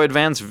some Game Boy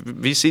Advance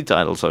VC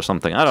titles or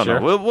something. I don't Sure.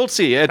 know. We'll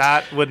see.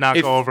 That would not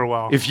go over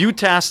well. If you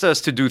tasked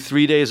us to do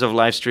 3 days of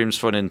live streams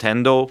for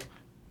Nintendo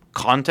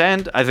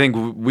content, I think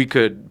we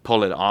could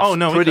pull it off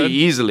we pretty could.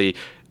 easily.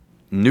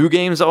 New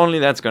games only,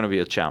 that's going to be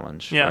a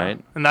challenge, Yeah, right?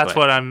 and that's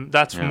But-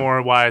 That's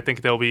more why I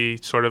think they'll be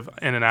sort of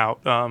in and out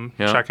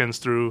check-ins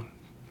through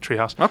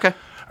Treehouse. Okay.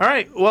 All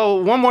right.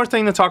 Well, one more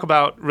thing to talk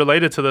about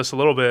related to this a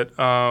little bit.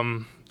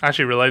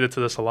 Actually, related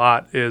to this a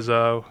lot is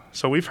so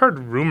we've heard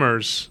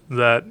rumors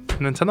that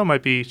Nintendo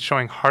might be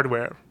showing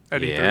hardware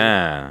at E3.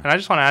 Yeah. And I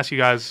just want to ask you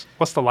guys,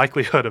 what's the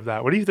likelihood of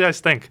that? What do you guys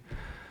think?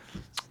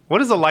 What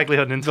is the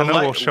likelihood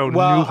Nintendo will show new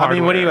hardware? I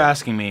mean, what are you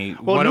asking me?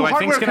 Well, what new do I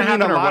think is hardware going to can mean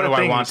happen, a or lot what of do I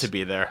things. want to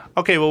be there?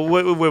 Okay, well,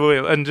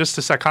 wait. And just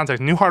to set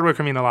context, new hardware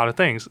can mean a lot of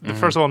things.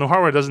 First of all, new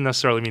hardware doesn't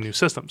necessarily mean new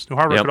systems. New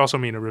hardware Yep. could also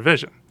mean a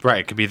revision. Right,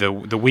 it could be the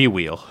Wii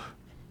wheel.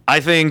 I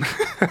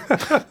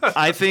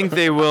think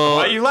they will.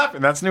 Why are you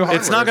laughing? That's new hardware.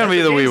 It's not going to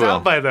be the Wii Game's wheel.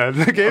 out by then.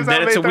 The game's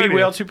Then out it's a May Wii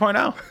 30th.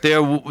 Wheel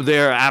 2.0.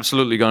 They're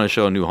absolutely going to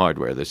show new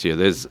hardware this year.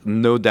 There's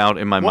no doubt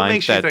in my What mind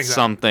makes you that think that?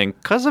 something,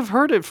 because I've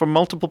heard it from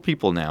multiple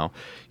people now.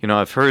 You know,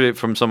 I've heard it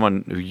from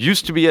someone who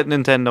used to be at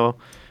Nintendo.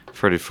 I've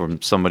heard it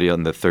from somebody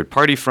on the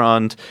third-party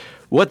front.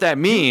 What that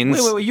means?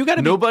 Wait, you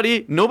gotta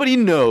be- nobody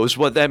knows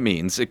what that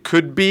means. It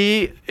could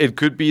be the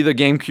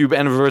GameCube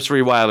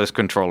Anniversary wireless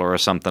controller or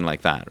something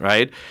like that,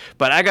 right?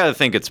 But I gotta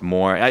think it's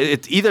more.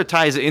 It either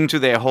ties into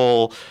their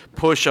whole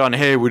push on,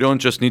 hey, we don't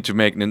just need to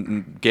make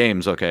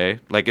games, okay?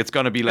 Like it's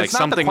gonna be like It's not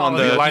something the on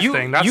quality the of life you-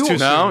 thing. That's you- too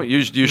no, soon.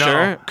 you No,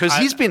 sure? Because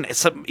I-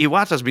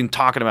 Iwata's been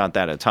talking about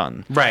that a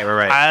ton. Right.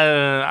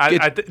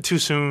 Too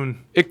soon.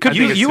 It could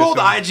You, be. you too old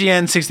soon.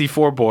 IGN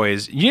 64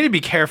 boys, you need to be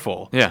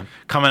careful. Yeah.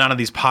 Coming out of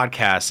these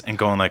podcasts and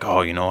going like,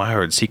 oh, you know, I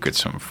heard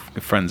secrets from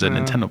friends at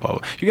Nintendo. Blah, blah.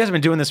 You guys have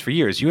been doing this for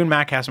years. You and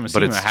Matt But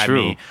Casamassino it's had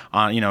true. me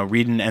on,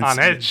 reading On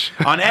Edge.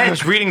 on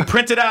Edge, reading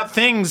printed out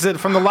things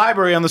from the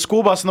library on the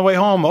school bus on the way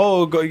home.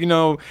 Oh,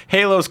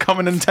 Halo's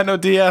coming to Nintendo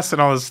DS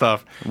and all this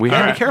stuff. We You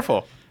gotta have- be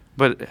careful.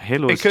 But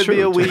Halo It is could true.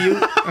 be a Wii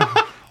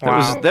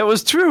U. That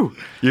was true.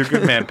 You're a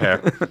good man,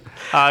 Pear.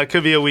 It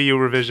could be a Wii U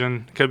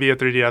revision. Could be a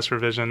 3DS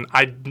revision.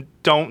 I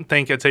don't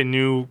think it's a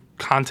new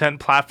content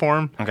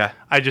platform. Okay.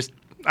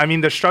 I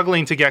mean, they're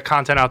struggling to get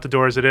content out the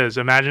door as it is.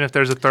 Imagine if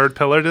there's a third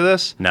pillar to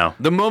this. No.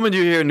 The moment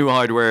you hear new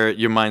hardware,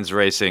 your mind's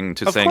racing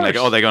to Of saying like,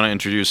 course. oh, they're going to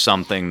introduce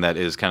something that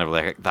is kind of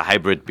like the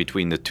hybrid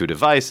between the two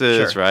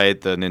devices, Sure. right?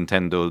 The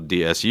Nintendo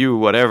DSU,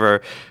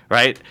 whatever,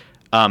 right?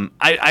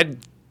 I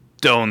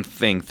don't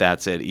think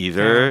that's it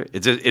either.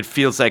 It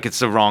feels like it's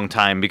the wrong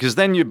time because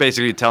then you're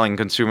basically telling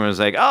consumers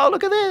like, oh,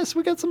 look at this,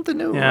 we got something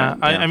new. Yeah,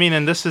 Right? I mean,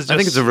 and this is just... I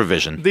think it's a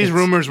revision. These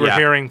rumors we're yeah.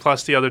 hearing,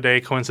 plus the other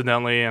day,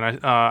 coincidentally,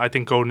 and I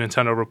think Go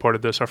Nintendo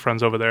reported this, our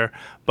friends over there,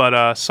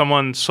 but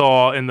someone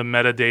saw in the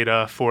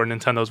metadata for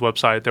Nintendo's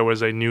website there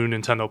was a new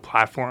Nintendo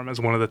platform as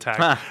one of the tags.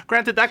 Huh.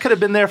 Granted, that could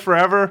have been there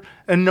forever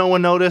and no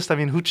one noticed. I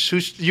mean,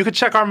 you could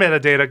check our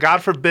metadata.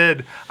 God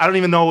forbid, I don't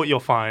even know what you'll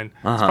find.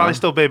 It's probably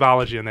still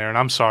Babeology in there, and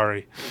I'm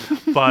sorry.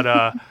 But,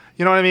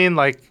 you know what I mean?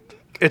 Like,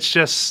 it's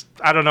just,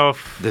 I don't know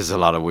if... There's a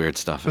lot of weird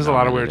stuff. There's a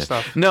lot of weird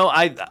stuff. No,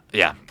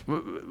 yeah.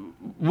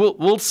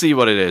 We'll see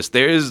what it is.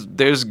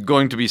 There's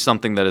going to be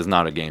something that is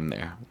not a game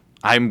there.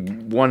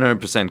 I'm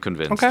 100%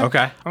 convinced. Okay.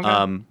 Okay.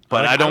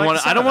 But I don't like want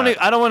the sound of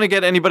that. I don't want to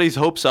get anybody's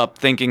hopes up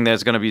thinking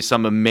there's going to be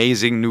some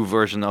amazing new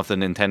version of the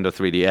Nintendo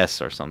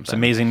 3DS or something. It's an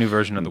amazing new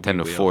version of the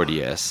Nintendo Wii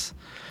Wheel.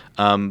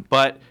 4DS.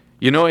 But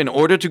in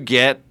order to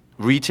get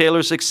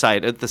retailers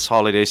excited this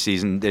holiday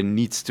season, there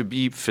needs to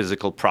be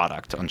physical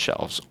product on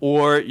shelves,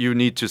 or you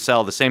need to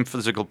sell the same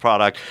physical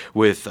product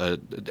with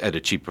at a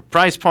cheaper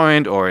price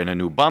point or in a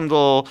new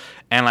bundle.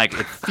 And like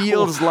it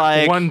feels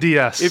like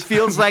 1DS. It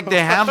feels like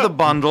they have the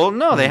bundle.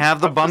 No, they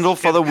have the bundle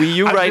for the Wii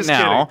U I'm right just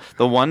now, kidding.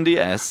 the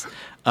 1DS,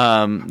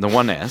 the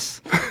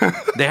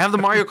 1S. They have the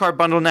Mario Kart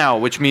bundle now,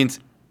 which means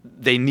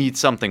they need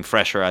something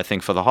fresher, I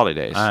think, for the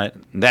holidays.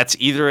 That's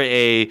either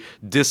a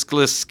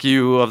discless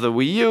SKU of the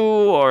Wii U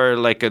or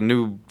like a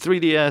new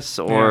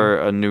 3DS or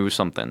a new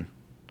something.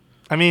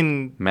 I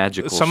mean,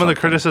 Magical some of the something.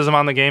 criticism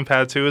on the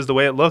gamepad, too, is the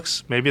way it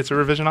looks. Maybe it's a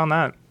revision on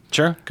that.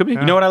 Sure. Could be.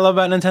 You know what I love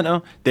about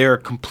Nintendo? They're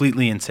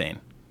completely insane.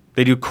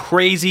 They do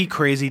crazy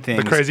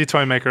things. The crazy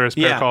toy maker, as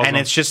Pear calls and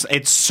them.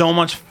 it's so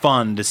much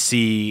fun to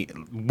see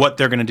what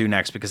they're going to do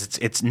next because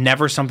it's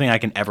never something I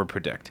can ever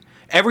predict.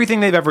 Everything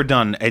they've ever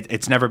done,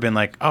 it's never been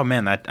like, oh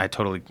man, that I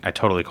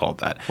totally called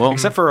that. Well-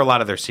 except for a lot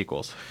of their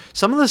sequels.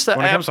 Some of the stuff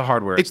When it comes to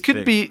hardware, it's it could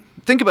big. be.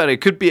 Think about it.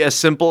 It could be as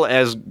simple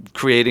as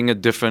creating a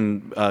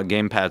different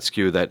gamepad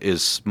SKU that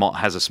is small,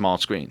 has a small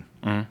screen.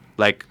 Mm-hmm.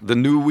 Like the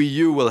new Wii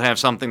U will have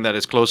something that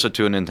is closer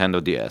to a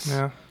Nintendo DS.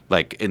 Yeah.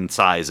 Like in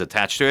size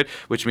attached to it,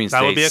 which means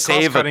That would they be a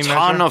save a cost-cutting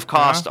ton measure. of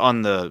cost Yeah.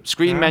 on the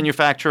screen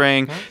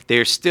manufacturing.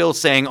 They're still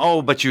saying,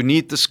 oh, but you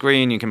need the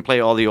screen. You can play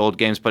all the old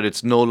games, but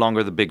it's no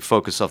longer the big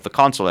focus of the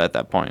console at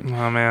that point.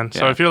 Oh, man.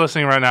 So Yeah. if you're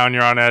listening right now and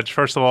you're on edge,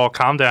 first of all,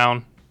 calm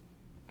down.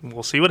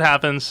 We'll see what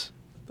happens.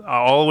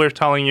 All we're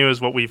telling you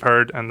is what we've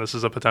heard, and this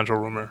is a potential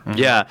rumor.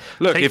 Yeah.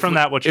 Look, Take from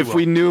that what you if will.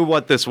 we knew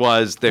what this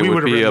was, there We would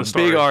would've be written a the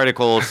story. big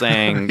article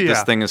saying this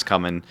Yeah. thing is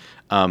coming.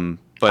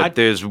 But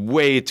there's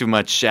way too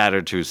much chatter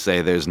to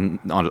say there's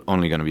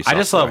only going to be I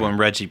just love software. when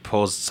Reggie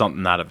pulls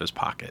something out of his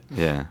pocket.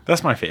 Yeah.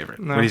 That's my favorite.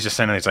 When he's just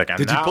sitting there, he's like,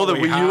 Did you pull the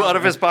Wii U out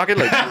of his pocket?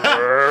 Like,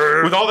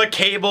 with all the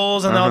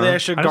cables and all the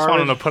extra I just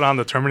want him garbage? to put on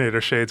the Terminator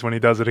shades when he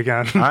does it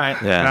again. All right.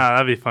 yeah. Nah,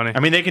 that'd be funny.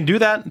 I mean, they can do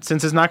that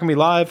since it's not going to be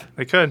live.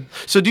 They could.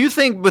 So do you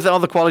think with all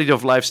the quality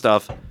of life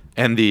stuff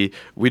and the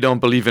we don't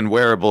believe in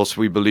wearables,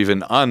 we believe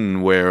in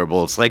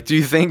unwearables, like do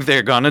you think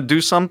they're going to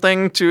do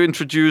something to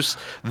introduce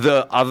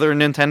the other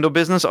Nintendo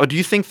business? Or do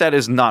you think that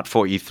is not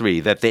for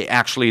E3, that they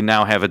actually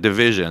now have a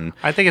division?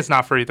 I think it's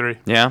not for E3.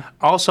 Yeah?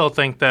 Also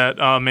think that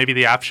maybe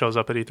the app shows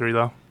up at E3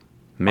 though.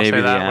 Maybe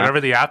Say that. the app.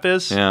 Whatever the app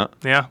is. Yeah.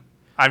 Yeah.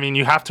 I mean,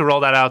 you have to roll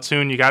that out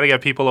soon. You got to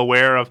get people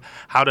aware of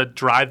how to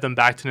drive them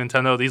back to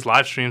Nintendo. These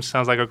live streams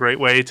sounds like a great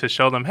way to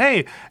show them,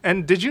 hey,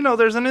 and did you know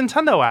there's a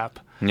Nintendo app?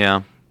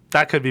 Yeah.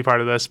 That could be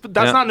part of this. But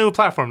that's Yeah. not a new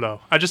platform, though.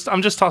 I'm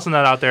just tossing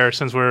that out there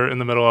since we're in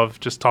the middle of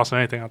just tossing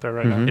anything out there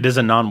right now. It is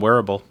a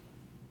non-wearable.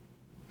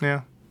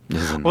 Yeah.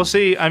 We'll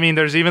see. I mean,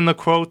 there's even the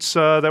quotes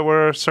that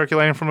were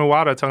circulating from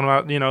Iwata talking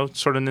about,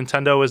 sort of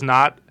Nintendo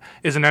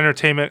is an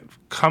entertainment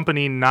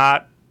company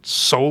not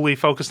solely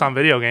focused on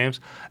video games.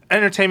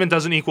 Entertainment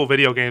doesn't equal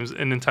video games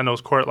in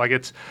Nintendo's court. Like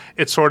it's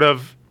sort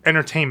of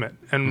entertainment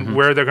and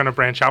where they're going to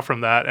branch out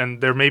from that.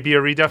 And there may be a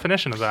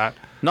redefinition of that.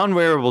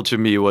 Non-wearable to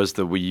me was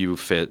the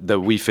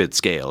Wii Fit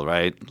scale,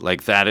 right?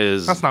 Like that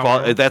is That's not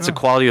wearable, that's a no.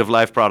 quality of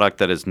life product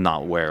that is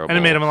not wearable. And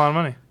it made them a lot of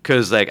money.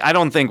 Because like I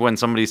don't think when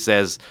somebody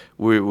says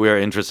we're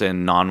interested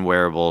in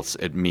non-wearables,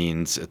 it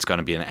means it's going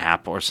to be an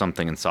app or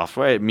something in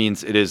software. It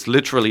means it is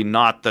literally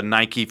not the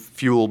Nike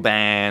Fuel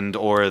Band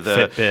or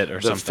the Fitbit or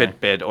the something.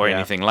 Fitbit or Yeah.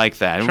 anything like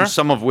that. Sure.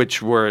 Some of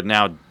which were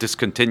now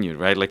discontinued,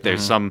 right? Like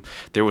there's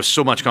there was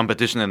so much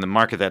competition in the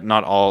market that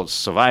not all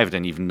survived,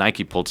 and even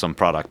Nike pulled some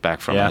product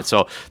back from Yeah. it.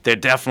 So they're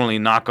definitely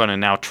not going to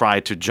now try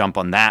to jump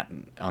on that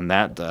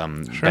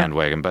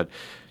bandwagon. But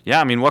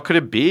yeah, I mean, what could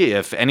it be?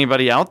 If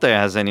anybody out there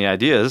has any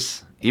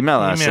ideas, email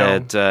us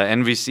at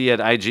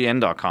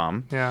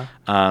nvc@ign.com. Yeah.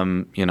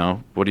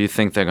 What do you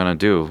think they're gonna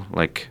do?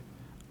 Like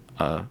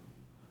a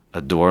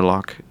door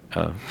lock,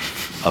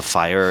 a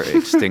fire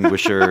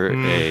extinguisher,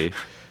 a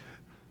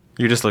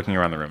You're just looking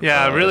around the room.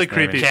 Yeah, So really it's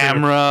maybe- creepy.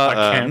 camera.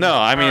 camera. No,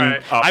 I mean, All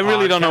right. I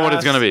really don't know what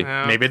it's gonna be.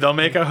 Yeah. Maybe they'll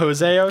make a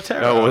Jose Otero.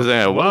 Oh, was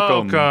that?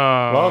 Welcome.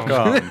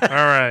 Welcome. All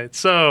right.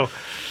 So,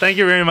 thank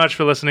you very much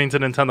for listening to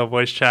Nintendo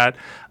Voice Chat.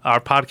 Our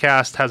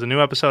podcast has a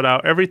new episode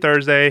out every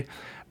Thursday,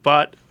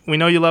 but we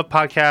know you love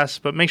podcasts,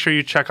 but make sure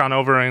you check on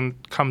over and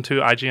come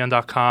to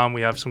IGN.com.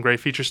 We have some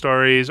great feature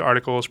stories,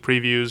 articles,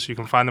 previews. You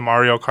can find the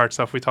Mario Kart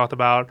stuff we talked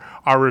about,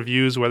 our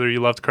reviews, whether you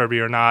loved Kirby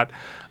or not,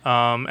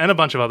 and a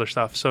bunch of other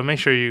stuff. So make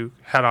sure you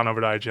head on over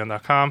to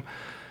IGN.com.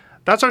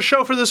 That's our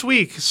show for this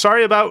week.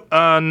 Sorry about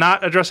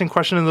not addressing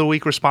question of the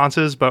week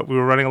responses, but we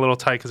were running a little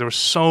tight because there was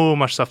so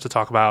much stuff to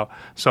talk about.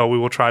 So we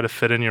will try to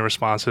fit in your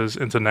responses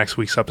into next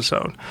week's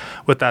episode.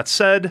 With that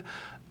said,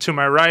 to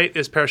my right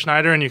is Per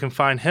Schneider, and you can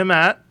find him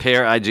at.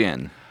 Pair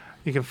IGN.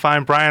 You can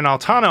find Brian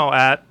Altano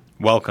at.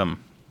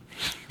 Welcome.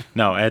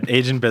 No, at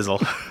Agent Bizzle.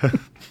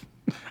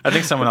 I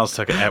think someone else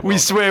took it. At We welcome.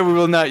 swear we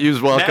will not use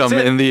welcome That's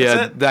it. in the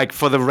That's it. like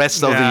for the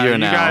rest of the Yeah, year you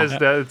now. guys,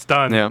 it's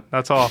done. Yeah.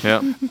 That's all.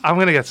 Yep. I'm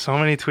gonna get so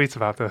many tweets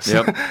about this.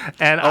 Yep.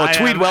 And Oh, I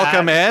tweet am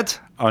welcome at.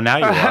 Oh, now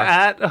you are.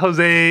 at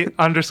Jose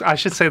I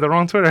should say the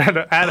wrong Twitter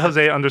at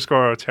Jose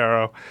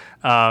 _Otero.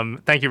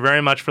 Thank you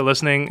very much for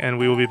listening, and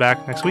we will be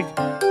back next week.